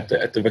look, at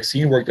the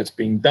vaccine work that's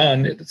being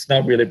done, it's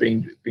not really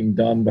being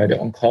done by the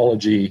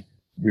oncology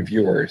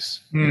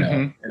reviewers.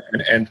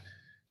 And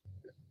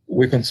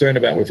we're concerned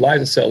about with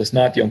liso-cel, it's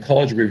not the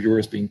oncology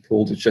reviewers being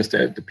pulled, it's just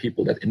the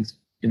people that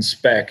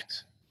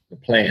inspect the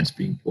plans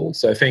being pulled.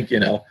 So I think,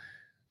 the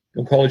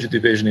oncology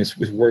division is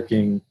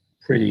working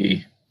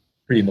pretty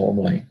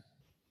normally.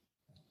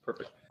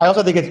 Perfect. I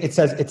also think it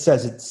says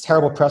it's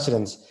terrible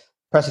precedence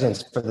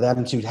for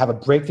them to have a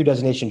breakthrough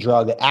designation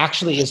drug that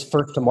actually is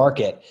first to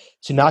market,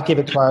 to not give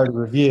it priority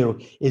review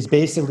is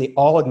basically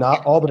all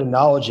but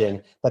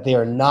acknowledging that they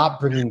are not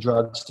bringing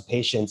drugs to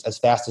patients as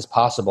fast as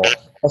possible.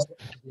 That's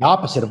the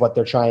opposite of what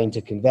they're trying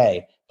to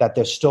convey, that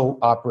they're still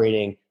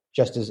operating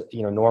just as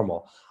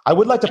normal. I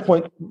would like to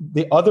point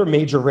the other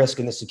major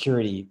risk in the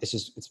security.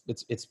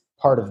 It's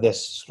part of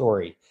this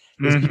story.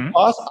 Is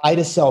because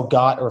ide-cel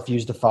got or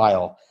refused to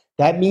file.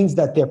 That means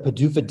that their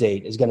PDUFA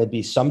date is going to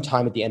be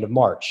sometime at the end of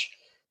March.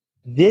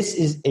 This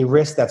is a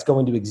risk that's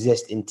going to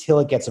exist until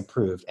it gets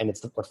approved, and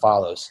it's what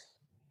follows.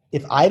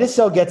 If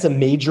ide-cel gets a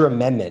major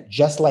amendment,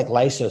 just like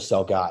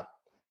liso-cel got,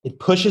 it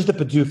pushes the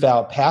PDUFA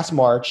out past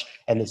March,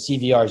 and the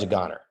CVR is a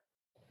goner.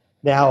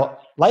 Now,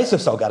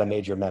 liso-cel got a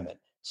major amendment.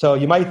 So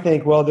you might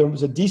think, well, there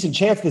was a decent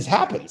chance this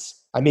happens.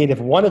 I mean, if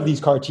one of these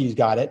CAR-Ts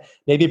got it,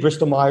 maybe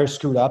Bristol Myers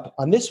screwed up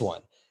on this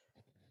one.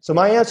 So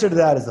my answer to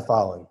that is the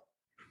following.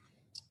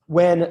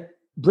 When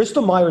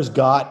Bristol Myers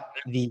got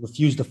the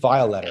refuse to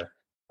file letter,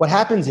 what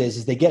happens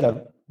is they get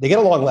a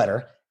long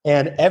letter,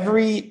 and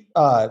every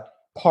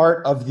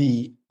part of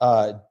the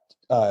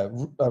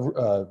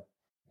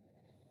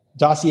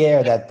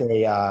dossier that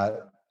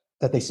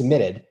they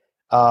submitted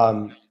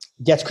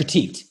gets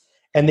critiqued,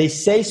 and they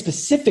say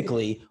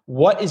specifically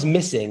what is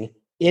missing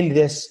in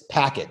this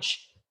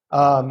package.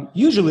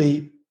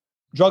 Usually,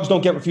 drugs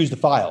don't get refused to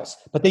files,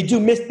 but they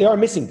are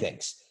missing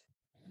things.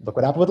 Look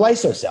what happened with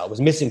liso-cel. It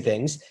was missing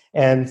things,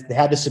 and they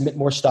had to submit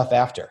more stuff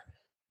after.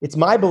 It's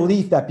my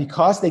belief that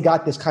because they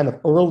got this kind of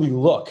early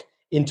look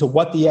into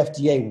what the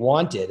FDA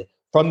wanted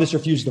from this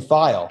refusal to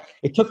file,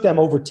 it took them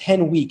over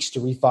 10 weeks to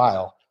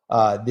refile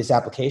this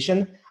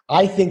application.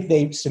 I think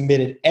they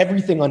submitted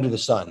everything under the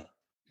sun,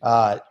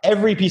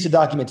 every piece of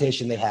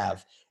documentation they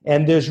have.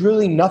 And there's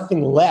really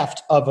nothing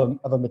left of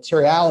a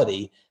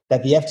materiality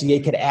that the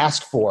FDA could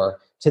ask for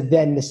to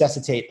then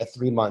necessitate a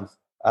 3-month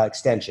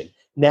extension.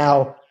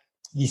 Now,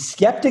 the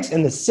skeptics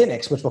and the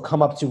cynics, which we'll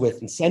come up to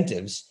with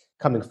incentives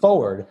coming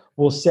forward,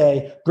 will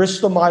say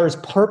Bristol Myers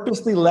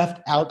purposely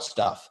left out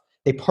stuff.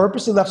 They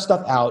purposely left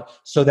stuff out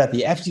so that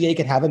the FDA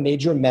could have a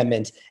major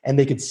amendment and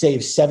they could save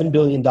 $7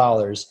 billion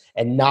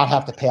and not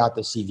have to pay out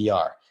the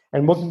CVR.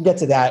 And we'll get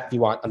to that if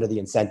you want under the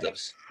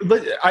incentives.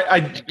 But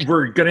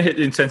we're going to hit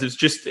the incentives.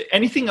 Just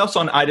anything else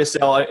on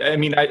ide-cel? I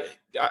mean,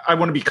 I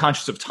want to be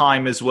conscious of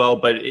time as well,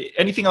 but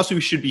anything else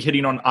we should be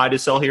hitting on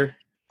ide-cel here?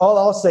 All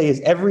I'll say is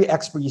every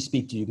expert you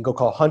speak to, you can go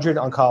call 100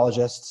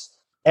 oncologists.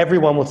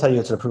 Everyone will tell you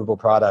it's an approvable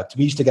product.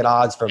 We used to get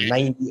odds from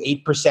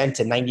 98%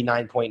 to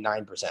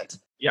 99.9%.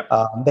 Yep.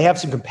 They have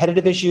some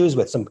competitive issues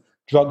with some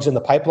drugs in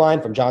the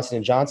pipeline from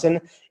Johnson &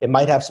 Johnson. It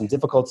might have some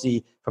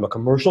difficulty from a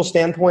commercial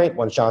standpoint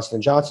once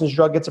Johnson & Johnson's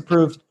drug gets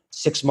approved,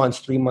 6 months,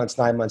 3 months,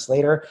 9 months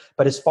later.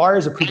 But as far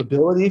as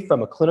approvability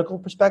from a clinical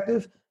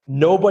perspective,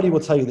 nobody will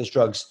tell you this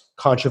drug's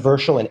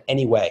controversial in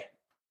any way.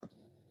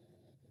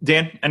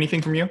 Dan,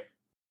 anything from you?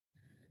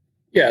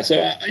 Yeah,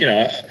 so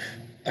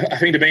I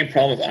think the main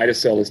problem with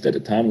ide-cel is that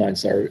the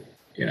timelines are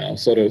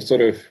sort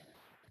of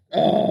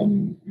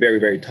very,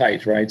 very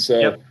tight, right? So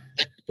yep.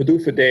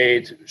 PDUFA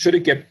date, should it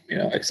get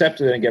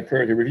accepted and get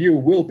priority review,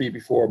 will be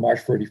before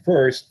March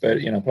 31st, but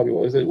probably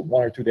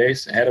 1 or 2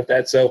 days ahead of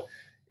that. So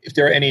if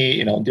there are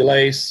any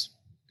delays,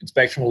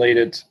 inspection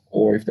related,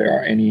 or if there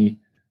are any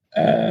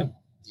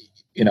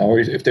or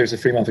if there's a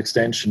 3-month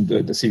extension,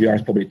 the CVR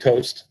is probably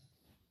toast.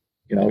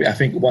 I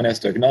think one has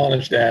to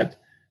acknowledge that.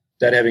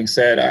 That having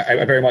said,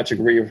 I very much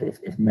agree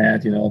with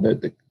Matt.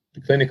 That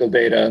the clinical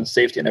data,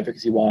 safety and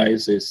efficacy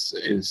wise,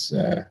 is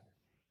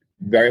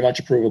very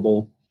much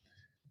approvable.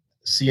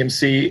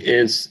 CMC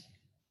is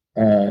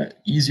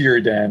easier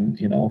than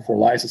for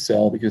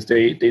liso-cel because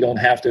they don't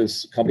have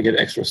this complicated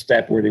extra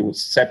step where they would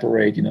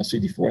separate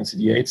CD4 and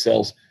CD8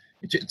 cells.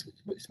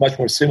 It's much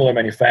more similar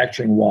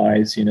manufacturing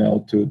wise to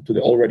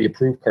the already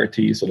approved CAR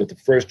T, so that the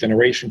first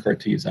generation CAR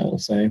Ts, I will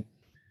say,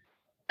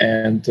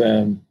 and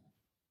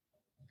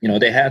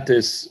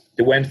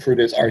they went through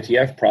this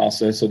RTF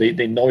process, so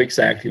they know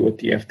exactly what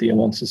the FDA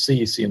wants to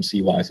see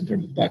CMC wise in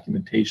terms of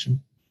documentation.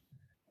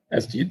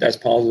 That's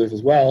positive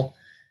as well.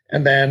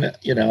 And then,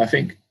 I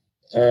think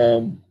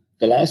the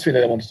last thing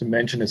that I wanted to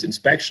mention is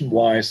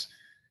inspection-wise,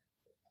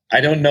 I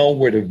don't know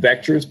where the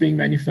vector is being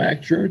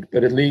manufactured,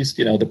 but at least,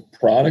 the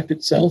product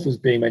itself is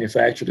being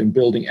manufactured in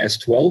building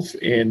S12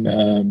 in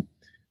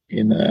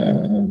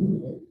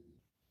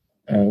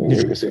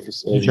where was their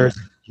facility? New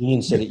Jersey,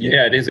 Union City.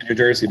 Yeah, it is in New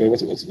Jersey, but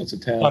what's the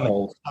town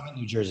called? Summit,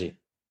 New Jersey.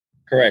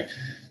 Correct,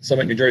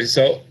 Summit, New Jersey.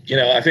 So,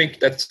 I think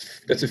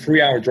that's a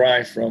 3-hour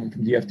drive from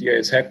the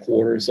FDA's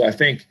headquarters. So I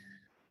think,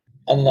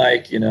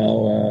 unlike,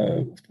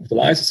 the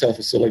liso-cel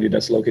facility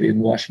that's located in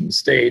Washington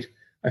State,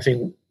 I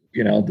think,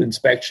 the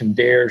inspection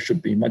there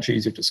should be much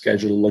easier to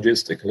schedule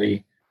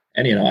logistically.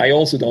 And, I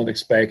also don't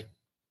expect,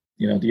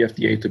 the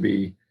FDA to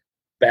be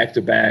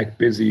back-to-back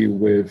busy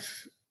with,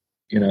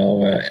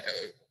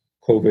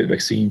 COVID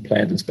vaccine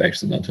plant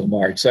inspections until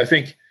March. So I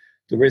think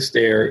the risk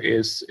there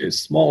is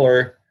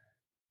smaller.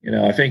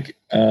 I think,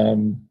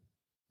 I'm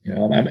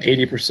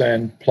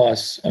 80%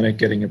 plus on it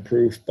getting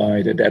approved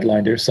by the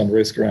deadline. There's some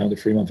risk around the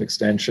 3-month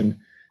extension.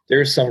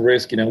 There's some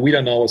risk, we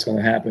don't know what's going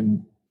to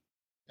happen.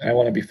 I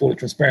want to be fully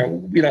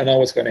transparent. We don't know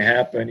what's going to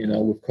happen,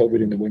 with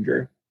COVID in the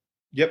winter.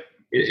 Yep.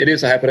 It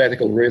is a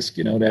hypothetical risk,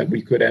 that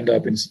we could end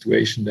up in a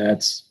situation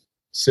that's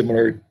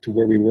similar to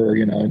where we were,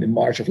 in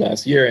March of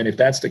last year. And if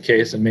that's the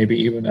case, then maybe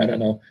even, I don't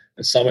know,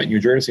 a Summit, New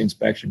Jersey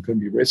inspection could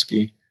be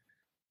risky.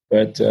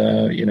 But,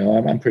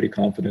 I'm pretty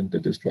confident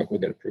that this drug will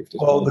get approved as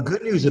well. Well, the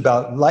good news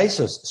about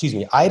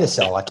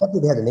ide-cel, I can't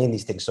believe they had to name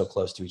these things so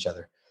close to each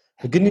other.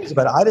 The good news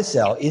about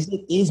ide-cel is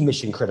it is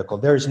mission critical.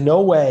 There's no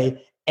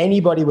way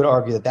anybody would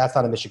argue that that's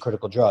not a mission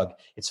critical drug.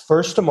 It's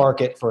first to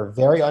market for a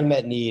very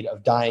unmet need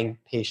of dying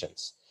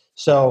patients.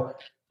 So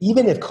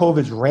even if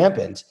COVID's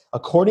rampant,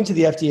 according to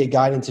the FDA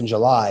guidance in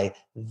July,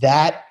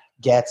 that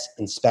gets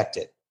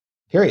inspected.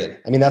 Period.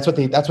 I mean, that's what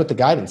the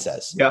guidance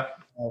says. Yeah.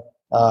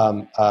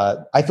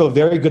 I feel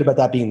very good about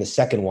that being the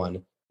second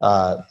one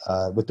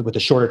with the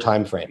shorter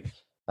time frame.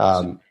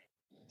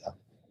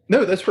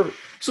 No, that's perfect.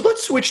 So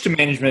let's switch to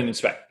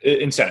management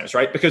incentives,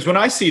 right? Because when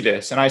I see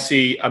this and I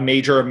see a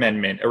major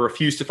amendment, a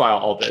refuse to file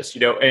all this,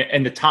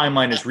 and the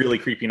timeline is really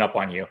creeping up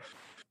on you,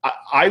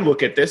 I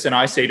look at this and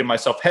I say to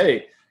myself,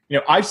 hey,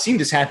 I've seen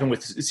this happen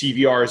with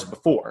CVRs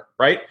before,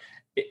 right?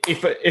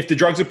 If the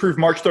drug's approved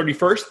March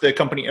 31st, the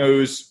company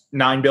owes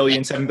 $9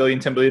 billion, $7 billion,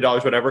 $10 billion,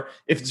 whatever.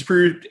 If it's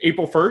approved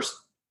April 1st,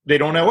 they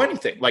don't owe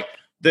anything. Like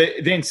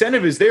the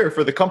incentive is there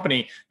for the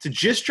company to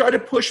just try to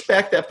push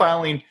back that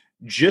filing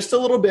just a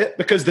little bit,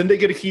 because then they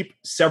get to keep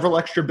several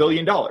extra $1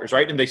 billion,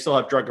 right? And they still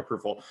have drug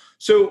approval.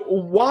 So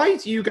why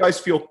do you guys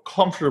feel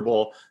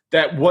comfortable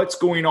that what's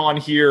going on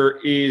here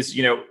is,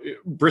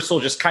 Bristol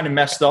just kind of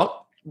messed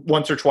up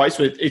once or twice,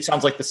 but it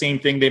sounds like the same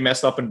thing they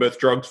messed up in both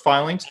drug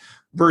filings,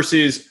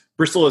 versus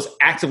Bristol is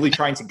actively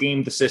trying to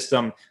game the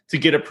system to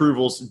get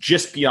approvals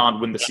just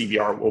beyond when the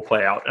CVR will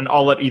play out? And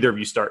I'll let either of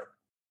you start.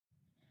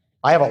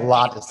 I have a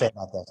lot to say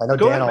about this. I know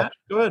Go Dan. ahead, Matt.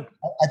 Go ahead.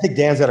 I think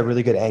Dan's got a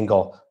really good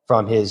angle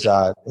from his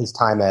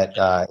time at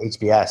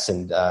HBS,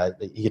 and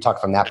you can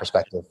talk from that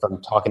perspective,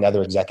 from talking to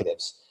other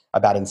executives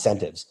about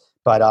incentives.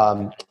 But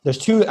there's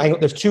two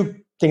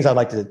things I'd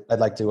like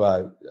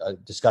to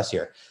discuss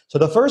here. So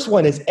the first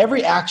one is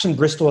every action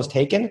Bristol has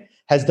taken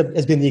has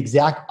been the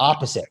exact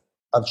opposite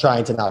of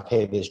trying to not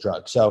pay this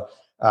drug. So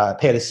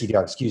pay the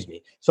CVR, excuse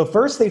me. So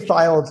first they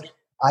filed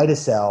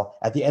Ida-cel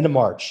at the end of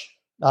March.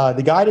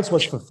 The guidance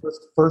was for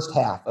first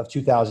half of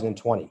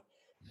 2020.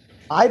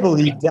 I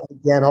believe,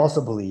 Dan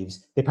also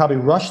believes, they probably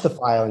rushed the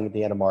filing at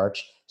the end of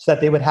March so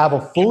that they would have a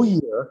full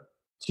year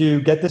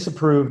to get this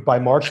approved by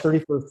March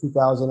 31st,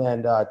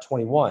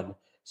 2021,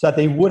 so that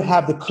they would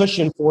have the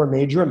cushion for a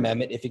major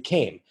amendment if it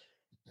came.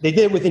 They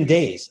did it within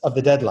days of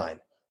the deadline.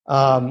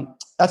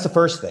 That's the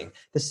first thing.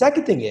 The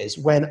second thing is,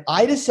 when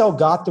Ida-cel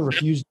got the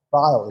refused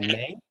file in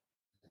May,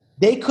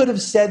 they could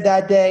have said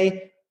that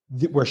day,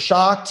 we're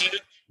shocked,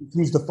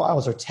 refused the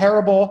files are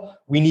terrible,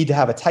 we need to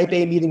have a type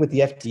A meeting with the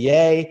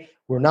FDA,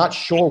 we're not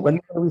sure when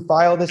we're going to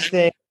refile this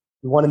thing,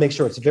 we want to make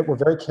sure we're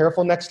very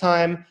careful next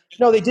time.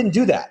 No, they didn't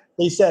do that.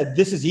 They said,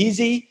 this is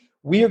easy,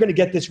 we are going to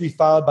get this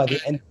refiled by the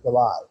end of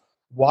July.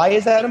 Why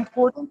is that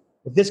important?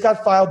 If this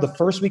got filed the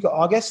first week of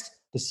August,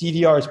 the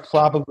CVR is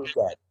probably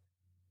dead.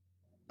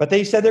 But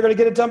they said they're going to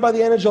get it done by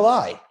the end of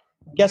July.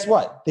 Guess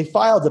what? They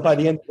filed it by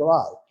the end of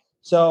July.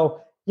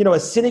 So, a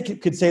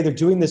cynic could say they're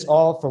doing this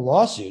all for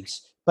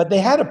lawsuits, but they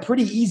had a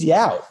pretty easy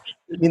out.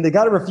 I mean, they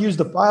got to refuse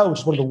the file,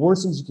 which is one of the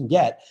worst things you can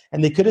get.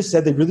 And they could have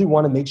said they really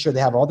want to make sure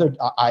they have all their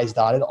I's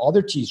dotted, all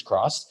their T's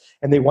crossed,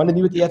 and they want to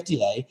meet with the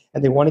FDA,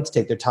 and they wanted to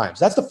take their time.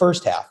 So that's the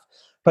first half.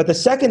 But the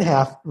second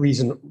half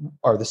reason,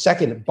 or the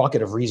second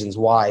bucket of reasons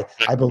why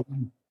I believe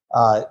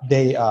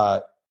they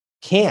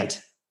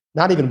can't,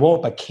 not even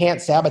won't, but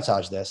can't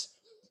sabotage this,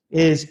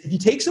 is if you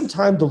take some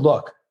time to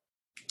look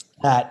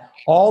at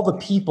all the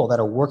people that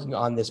are working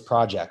on this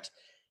project,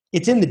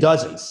 it's in the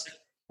dozens.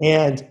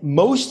 And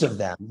most of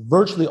them,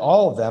 virtually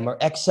all of them, are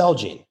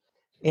ex-Celgene.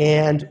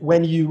 And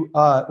when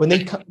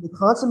they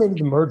consummated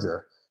the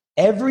merger,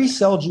 every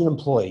Celgene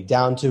employee,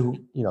 down to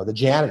the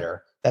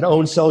janitor that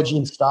owned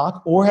Celgene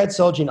stock or had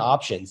Celgene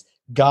options,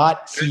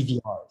 got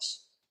CVRs.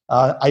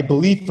 I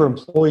believe for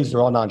employees,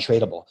 they're all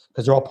non-tradable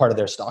because they're all part of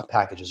their stock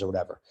packages or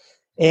whatever.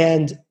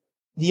 And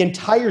the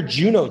entire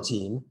Juno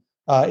team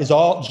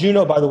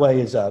Juno, by the way,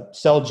 is a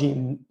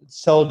Celgene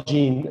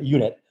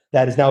unit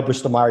that is now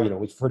Bristol Myers unit.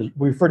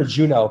 We refer to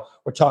Juno.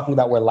 We're talking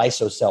about where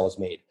Lysocell is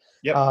made.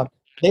 Yep.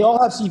 They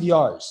all have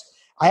CVRs.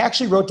 I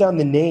actually wrote down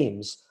the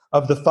names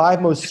of the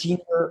 5 most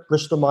senior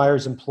Bristol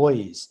Myers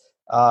employees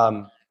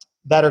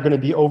that are going to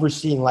be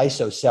overseeing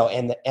Lysocell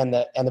and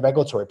the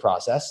regulatory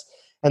process.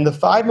 And the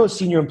 5 most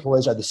senior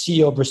employees are the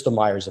CEO of Bristol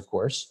Myers, of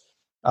course.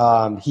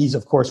 He's,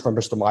 of course, from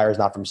Bristol Myers,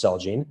 not from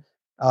Celgene.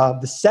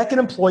 The second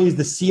employee is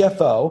the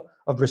CFO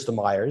of Bristol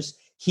Myers.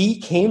 He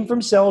came from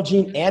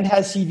Celgene and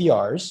has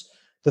CVRs.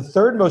 The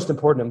third most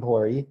important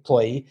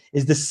employee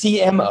is the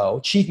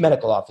CMO, Chief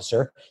Medical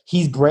Officer.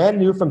 He's brand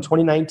new from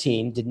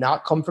 2019, did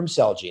not come from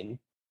Celgene.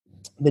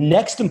 The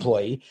next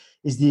employee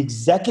is the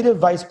Executive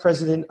Vice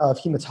President of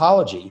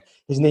Hematology.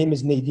 His name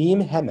is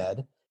Nadim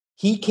Hamed.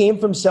 He came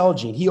from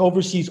Celgene. He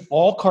oversees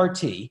all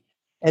CAR-T.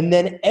 And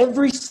then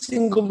every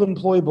single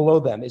employee below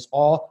them is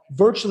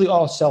virtually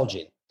all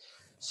Celgene.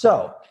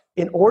 So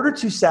in order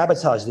to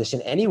sabotage this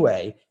in any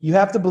way, you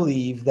have to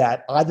believe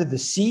that either the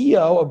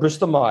CEO of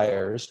Bristol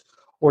Myers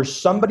or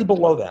somebody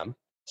below them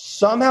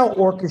somehow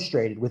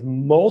orchestrated with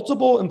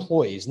multiple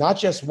employees, not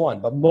just one,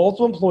 but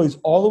multiple employees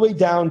all the way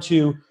down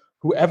to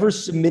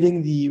whoever's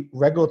submitting the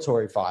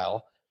regulatory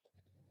file,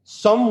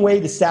 some way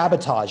to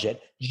sabotage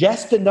it,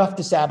 just enough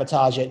to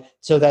sabotage it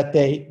so that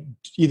they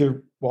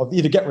either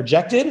get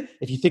rejected,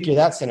 if you think you're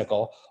that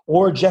cynical,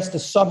 or just to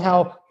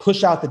somehow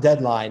push out the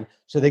deadline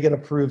so they get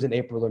approved in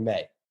April or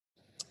May.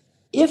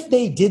 If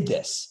they did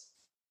this,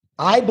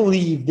 I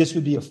believe this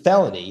would be a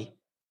felony,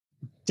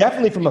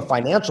 definitely from a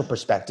financial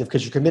perspective,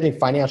 because you're committing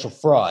financial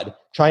fraud,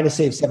 trying to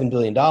save $7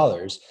 billion.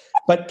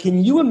 But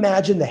can you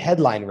imagine the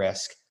headline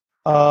risk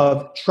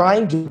of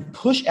trying to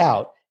push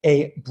out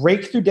a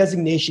breakthrough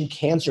designation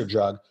cancer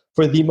drug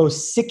for the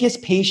most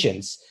sickest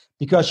patients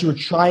because you were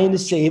trying to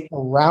save a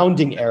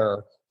rounding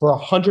error for a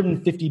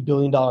 $150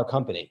 billion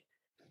company?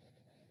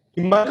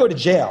 You might go to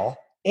jail,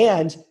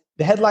 and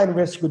the headline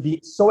risk would be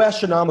so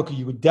astronomical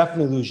you would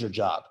definitely lose your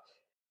job.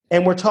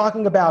 And we're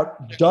talking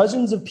about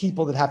dozens of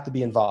people that have to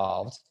be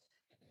involved,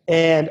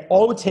 and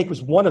all it would take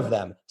was one of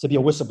them to be a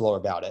whistleblower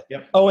about it.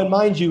 Yep. Oh, and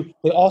mind you,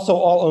 they also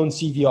all own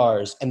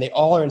CVRs, and they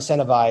all are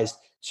incentivized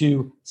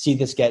to see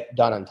this get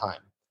done on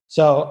time.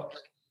 So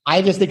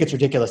I just think it's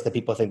ridiculous that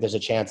people think there's a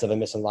chance of a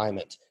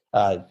misalignment.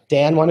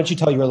 Dan, why don't you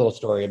tell your little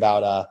story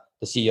about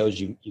the CEOs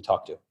you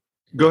talked to?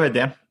 Go ahead,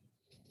 Dan.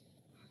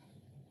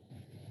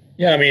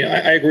 Yeah, I mean,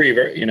 I agree.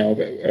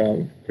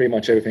 Pretty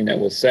much everything that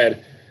was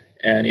said.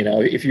 And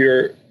if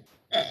you're,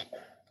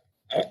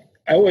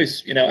 I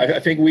always, I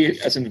think we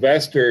as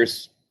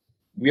investors,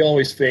 we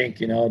always think,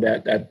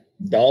 that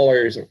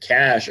dollars or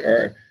cash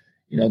are,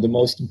 the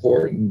most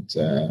important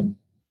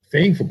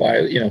thing for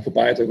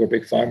biotech or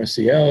big pharma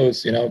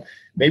CEOs.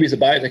 Maybe as a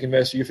biotech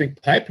investor, you think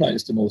pipeline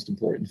is the most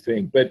important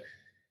thing, but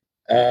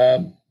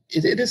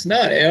it is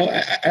not.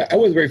 I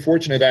was very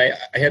fortunate. I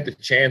had the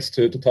chance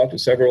to talk to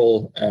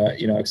several,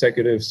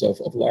 executives of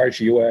large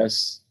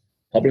U.S.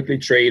 publicly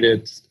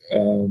traded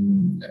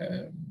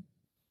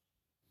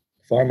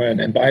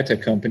pharma and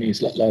biotech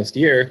companies last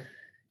year,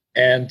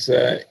 and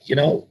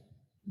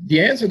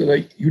the answer that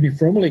I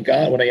uniformly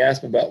got when I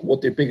asked them about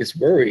what their biggest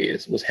worry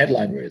is was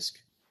headline risk.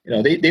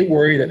 They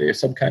worry that there's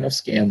some kind of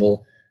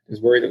scandal. There's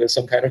worry that there's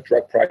some kind of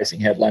drug pricing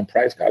headline,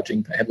 price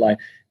gouging headline.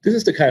 This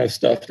is the kind of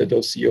stuff that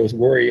those CEOs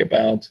worry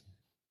about,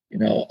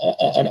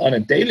 on a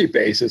daily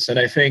basis. And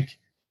I think,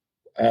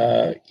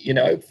 for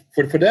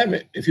them,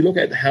 if you look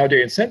at how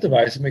they're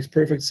incentivized, it makes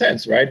perfect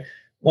sense, right?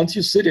 Once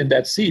you sit in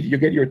that seat, you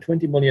get your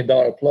 $20 million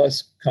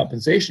plus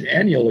compensation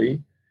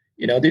annually.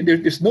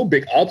 There's no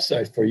big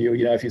upside for you,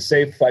 if you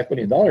save $5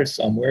 million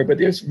somewhere, but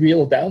there's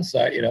real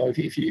downside,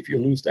 if you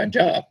lose that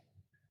job,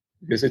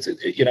 because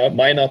it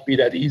might not be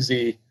that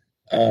easy,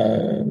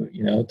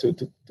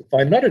 to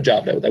find another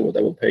job that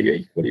will pay you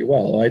equally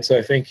well, right? So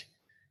I think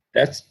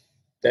that's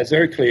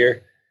very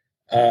clear.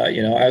 I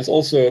was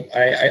also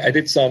I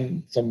did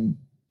some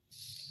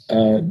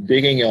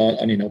digging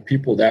on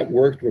people that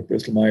worked with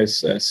Bristol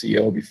Myers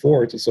CEO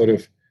before to sort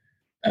of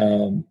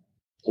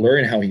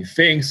learn how he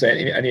thinks,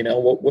 and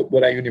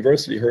what I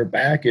universally heard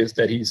back is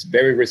that he's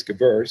very risk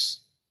averse.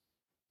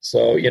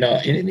 So and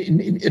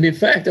in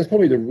fact, that's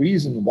probably the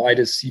reason why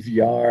the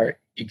CVR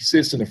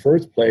exists in the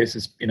first place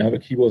is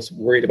that he was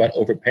worried about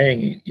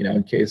overpaying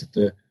in case of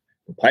the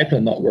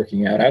pipeline not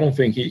working out. I don't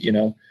think he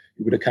would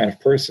be the kind of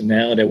person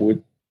now that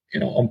would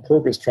on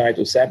purpose try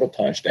to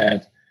sabotage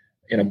that,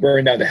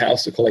 burn down the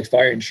house to collect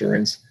fire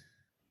insurance.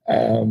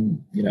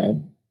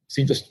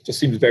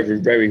 Seems very,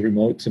 very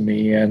remote to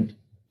me. And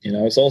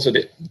it's also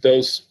that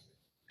those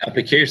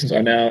applications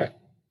are now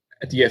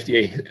at the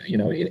FDA,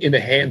 in the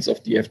hands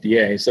of the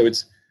FDA. So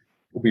it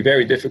will be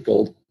very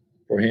difficult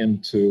for him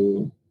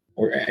to,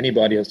 or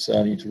anybody else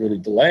to really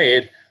delay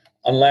it,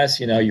 unless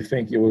you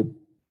think you would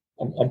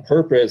on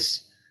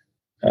purpose,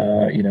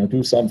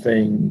 do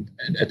something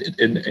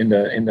in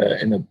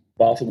the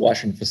bottle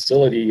washing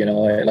facility,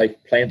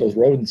 like plant those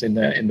rodents in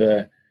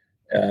the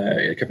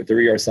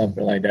cafeteria or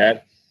something like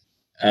that,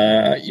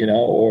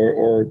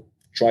 or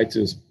try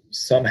to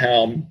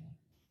somehow,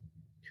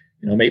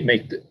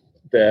 make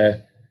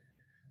the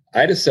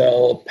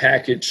ide-cel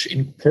package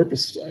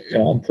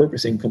on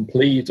purpose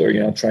incomplete,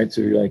 or try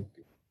to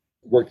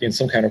work in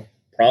some kind of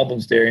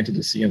problems there into the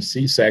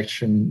CMC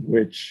section,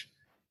 which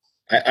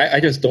I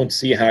just don't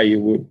see how you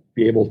would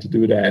be able to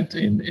do that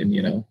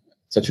in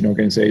such an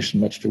organization,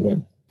 much to what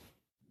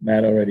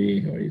Matt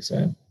already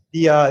said.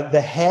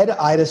 The head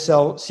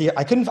ide-cel,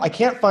 I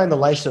can't find the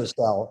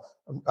Lysocell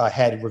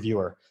head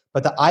reviewer,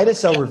 but the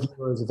ide-cel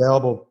reviewer is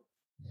available.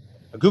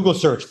 A Google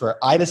search for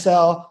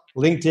ide-cel,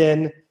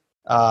 LinkedIn,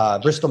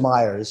 Bristol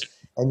Myers,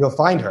 and you'll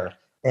find her.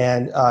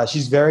 And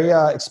she's very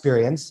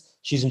experienced.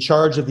 She's in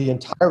charge of the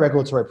entire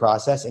regulatory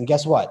process. And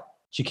guess what?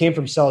 She came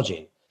from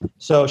Celgene.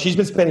 So she's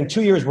been spending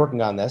 2 years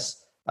working on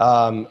this.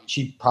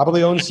 She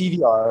probably owns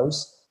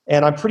CVRs.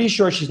 And I'm pretty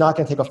sure she's not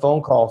going to take a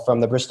phone call from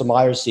the Bristol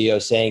Myers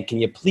CEO saying, can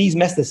you please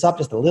mess this up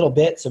just a little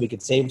bit so we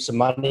could save some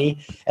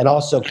money and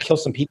also kill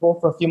some people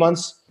for a few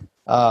months?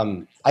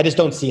 I just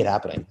don't see it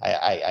happening.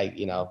 I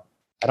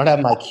don't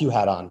have my Q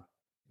hat on.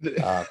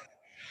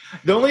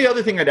 The only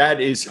other thing I'd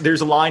add is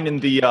there's a line in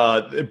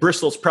the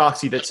Bristol's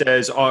proxy that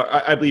says,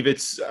 I believe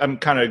I'm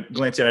kind of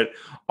glancing at it,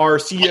 our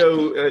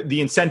CEO,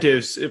 the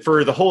incentives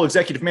for the whole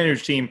executive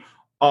management team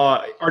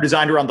are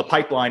designed around the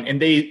pipeline, and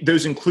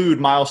those include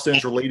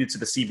milestones related to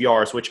the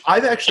CVRs, which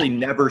I've actually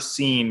never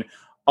seen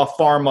a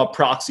pharma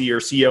proxy or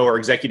CEO or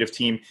executive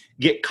team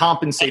get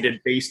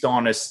compensated based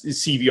on a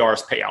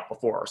CVR's payout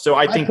before. So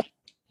I think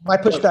my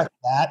pushback to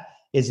that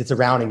is it's a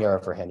rounding error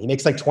for him. He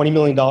makes like $20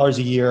 million a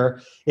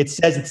year. It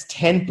says it's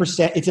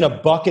 10%. It's in a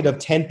bucket of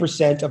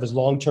 10% of his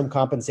long-term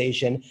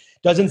compensation.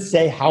 Doesn't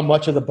say how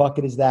much of the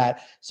bucket is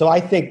that. So I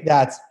think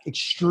that's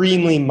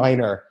extremely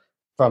minor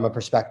from a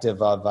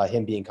perspective of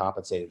him being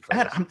compensated for.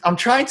 I'm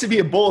trying to be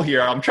a bull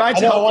here. I'm trying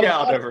to help you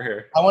out over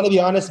here. I want to be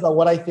honest about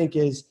what I think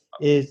is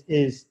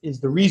the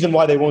reason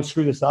why they won't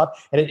screw this up.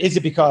 And it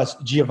isn't because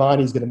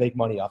Giovanni's going to make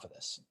money off of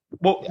this.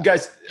 Well,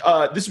 guys,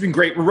 this has been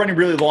great. We're running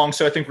really long,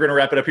 so I think we're going to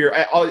wrap it up here.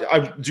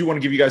 I do want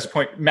to give you guys a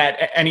point.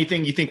 Matt,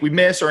 anything you think we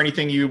missed or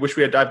anything you wish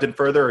we had dived in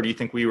further, or do you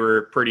think we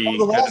were pretty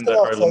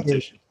our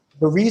limitation?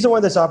 The reason why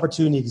this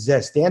opportunity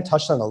exists, Dan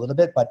touched on it a little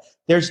bit, but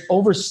there's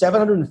over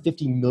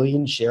 750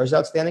 million shares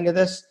outstanding of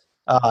this.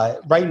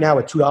 Right now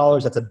at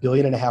 $2, that's $1.5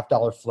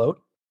 billion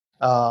float.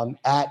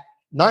 At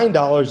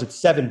 $9,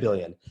 it's $7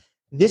 billion.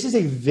 This is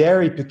a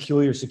very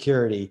peculiar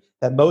security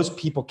that most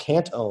people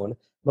can't own.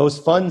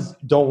 Most funds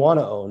don't want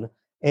to own.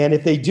 And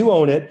if they do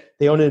own it,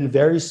 they own it in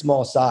very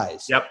small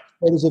size. Yep.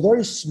 And there's a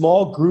very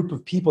small group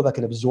of people that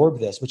can absorb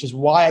this, which is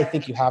why I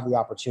think you have the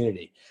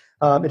opportunity.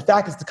 In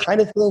fact, it's the kind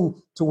of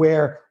thing to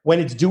where when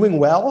it's doing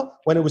well,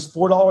 when it was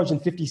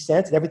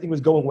 $4.50 and everything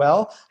was going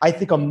well, I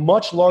think a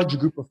much larger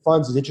group of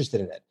funds is interested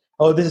in it.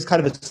 Oh, this is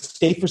kind of a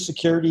safer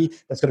security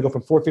that's going to go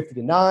from $4.50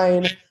 to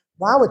 $9.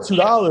 Now at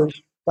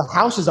 $2, the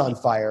house is on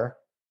fire.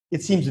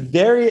 It seems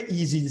very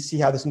easy to see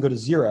how this can go to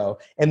zero,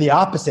 and the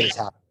opposite is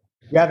happening.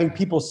 You're having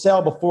people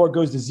sell before it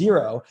goes to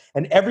zero,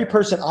 and every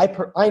person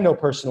I know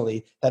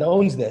personally that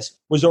owns this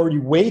was already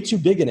way too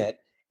big in it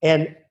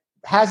and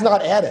has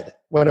not added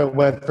when it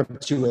went from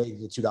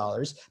 $2.80 to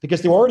 $2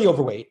 because they were already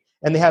overweight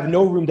and they have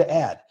no room to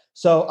add.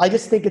 So I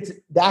just think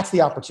that's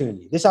the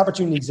opportunity. This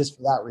opportunity exists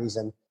for that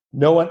reason.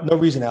 No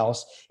reason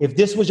else. If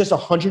this was just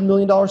 $100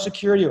 million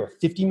security or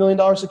 $50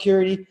 million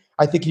security,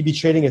 I think you'd be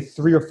trading at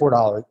 $3 or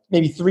 $4,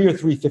 maybe $3 or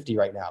 $3.50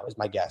 right now is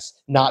my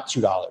guess, not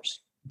 $2.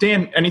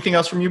 Dan, anything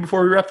else from you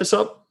before we wrap this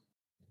up?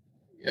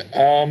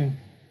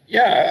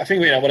 Yeah, I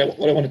think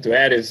what I wanted to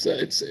add is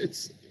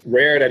it's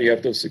rare that you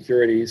have those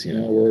securities,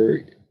 where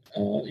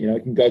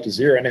it can go to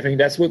zero, and I think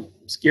that's what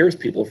scares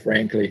people,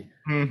 frankly.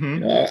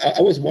 Mm-hmm.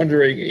 I was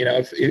wondering,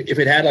 if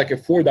it had like a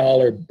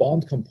 $4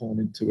 bond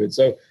component to it.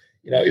 So,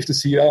 if the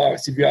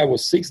CVR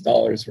was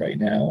 $6 right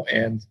now,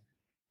 and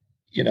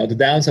the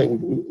downside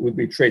would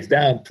be trades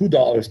down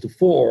 $2 to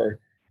 $4,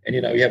 and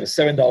you have a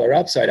 $7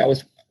 upside. I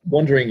was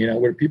wondering,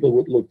 where people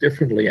would look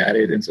differently at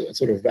it and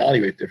sort of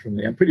evaluate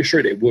differently. I'm pretty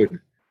sure they would.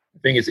 The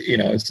thing is,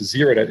 it's the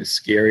zero that is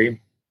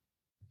scary.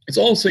 It's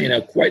also,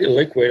 quite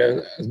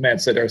illiquid. As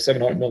Matt said, there are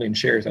 700 million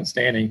shares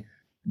outstanding.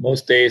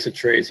 Most days it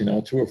trades, 2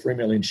 or 3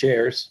 million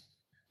shares.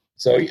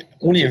 So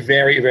only a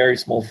very, very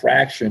small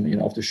fraction,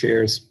 of the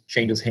shares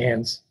changes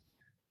hands.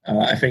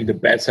 I think the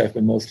bets have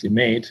been mostly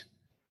made.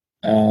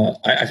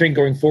 I think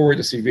going forward,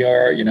 the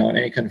CVR, and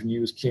any kind of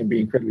news can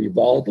be incredibly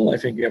volatile. I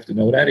think you have to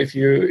know that if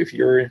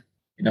you're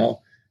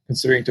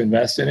considering to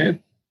invest in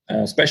it,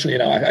 especially,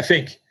 I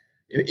think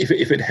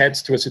if it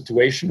heads to a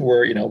situation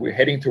where, we're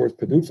heading towards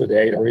PDUFA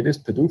day, or it is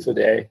PDUFA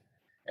day,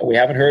 and we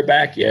haven't heard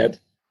back yet,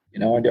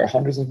 and there are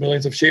hundreds of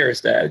millions of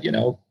shares that,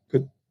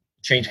 could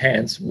change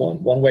hands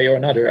one way or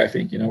another, I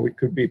think, it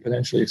could be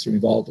potentially extremely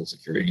volatile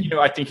security.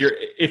 I think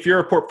if you're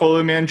a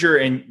portfolio manager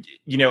and,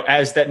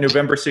 as that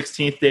November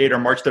 16th date or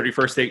March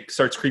 31st date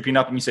starts creeping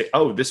up and you say,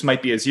 oh, this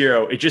might be a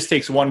zero, it just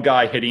takes one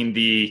guy hitting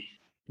the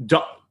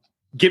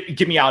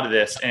get me out of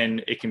this,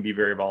 and it can be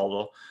very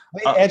volatile.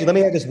 Andrew, let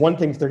me add just one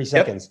thing for 30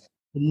 seconds. Yep.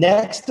 The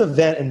next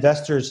event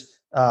investors,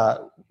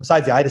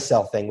 besides the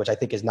IDASEL thing, which I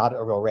think is not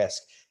a real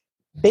risk,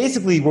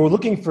 basically we're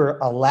looking for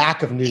a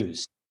lack of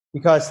news,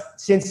 because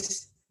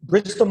since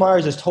Bristol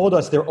Myers has told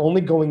us they're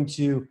only going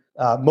to,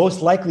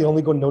 most likely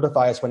only going to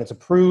notify us when it's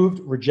approved,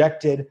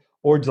 rejected,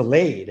 or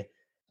delayed,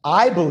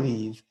 I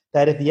believe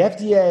that if the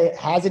FDA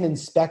hasn't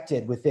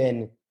inspected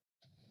within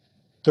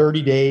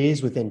 30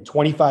 days, within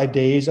 25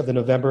 days of the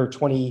November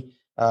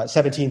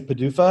 2017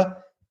 PDUFA,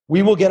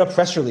 we will get a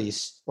press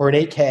release or an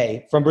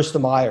 8K from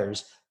Bristol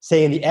Myers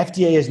saying the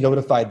FDA has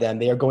notified them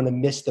they are going to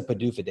miss the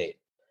PDUFA date.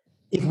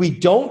 If we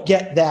don't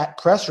get that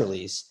press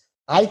release,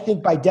 I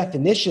think by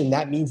definition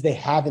that means they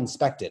have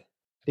inspected,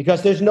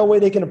 because there's no way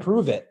they can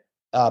approve it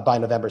by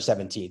November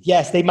 17th.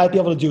 Yes, they might be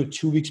able to do it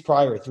 2 weeks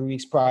prior or 3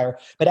 weeks prior,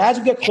 but as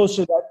we get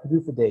closer to that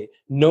PDUFA date,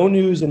 no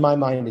news in my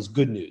mind is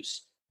good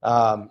news.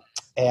 On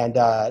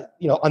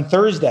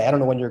Thursday, I don't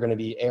know when you're going to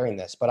be airing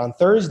this, but on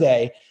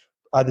Thursday,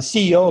 the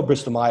CEO of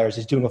Bristol Myers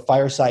is doing a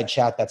fireside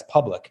chat that's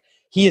public.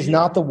 He is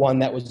not the one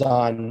that was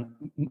on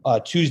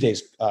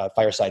Tuesday's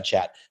fireside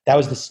chat. That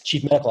was the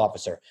chief medical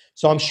officer.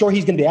 So I'm sure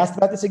he's going to be asked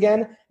about this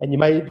again, and you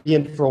might be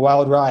in for a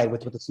wild ride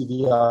with what the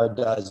CVR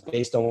does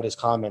based on what his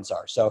comments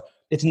are. So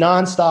it's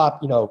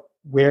nonstop,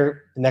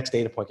 where the next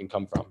data point can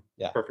come from.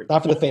 Yeah, perfect.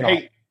 Not for the faint of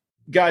heart.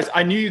 Guys,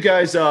 I knew you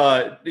guys,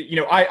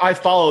 I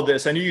followed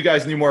this. I knew you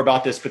guys knew more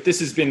about this, but this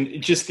has been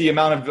just the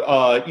amount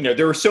of,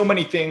 there are so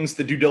many things.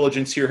 The due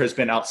diligence here has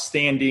been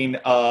outstanding.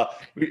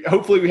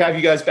 Hopefully we have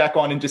you guys back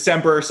on in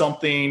December or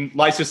something.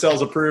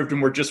 Lysocel's approved,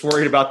 and we're just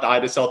worried about the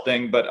IDASEL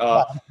thing. But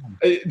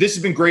this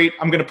has been great.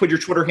 I'm going to put your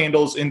Twitter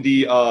handles in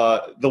the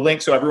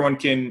link so everyone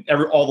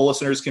all the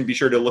listeners can be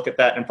sure to look at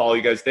that and follow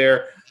you guys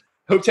there.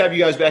 Hope to have you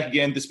guys back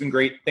again. This has been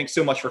great. Thanks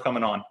so much for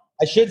coming on.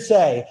 I should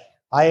say,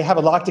 I have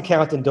a locked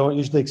account and don't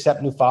usually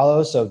accept new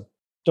follows, so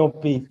don't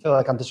feel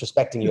like I'm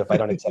disrespecting you if I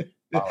don't accept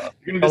new follows.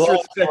 You're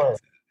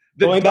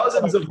going to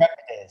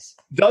disrespect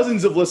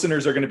dozens of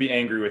listeners are going to be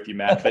angry with you,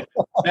 Matt. But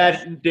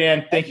Matt and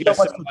Dan, thank you guys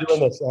so much for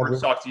doing this.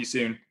 We'll talk to you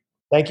soon.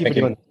 Thank you for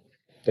doing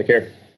this. Take care.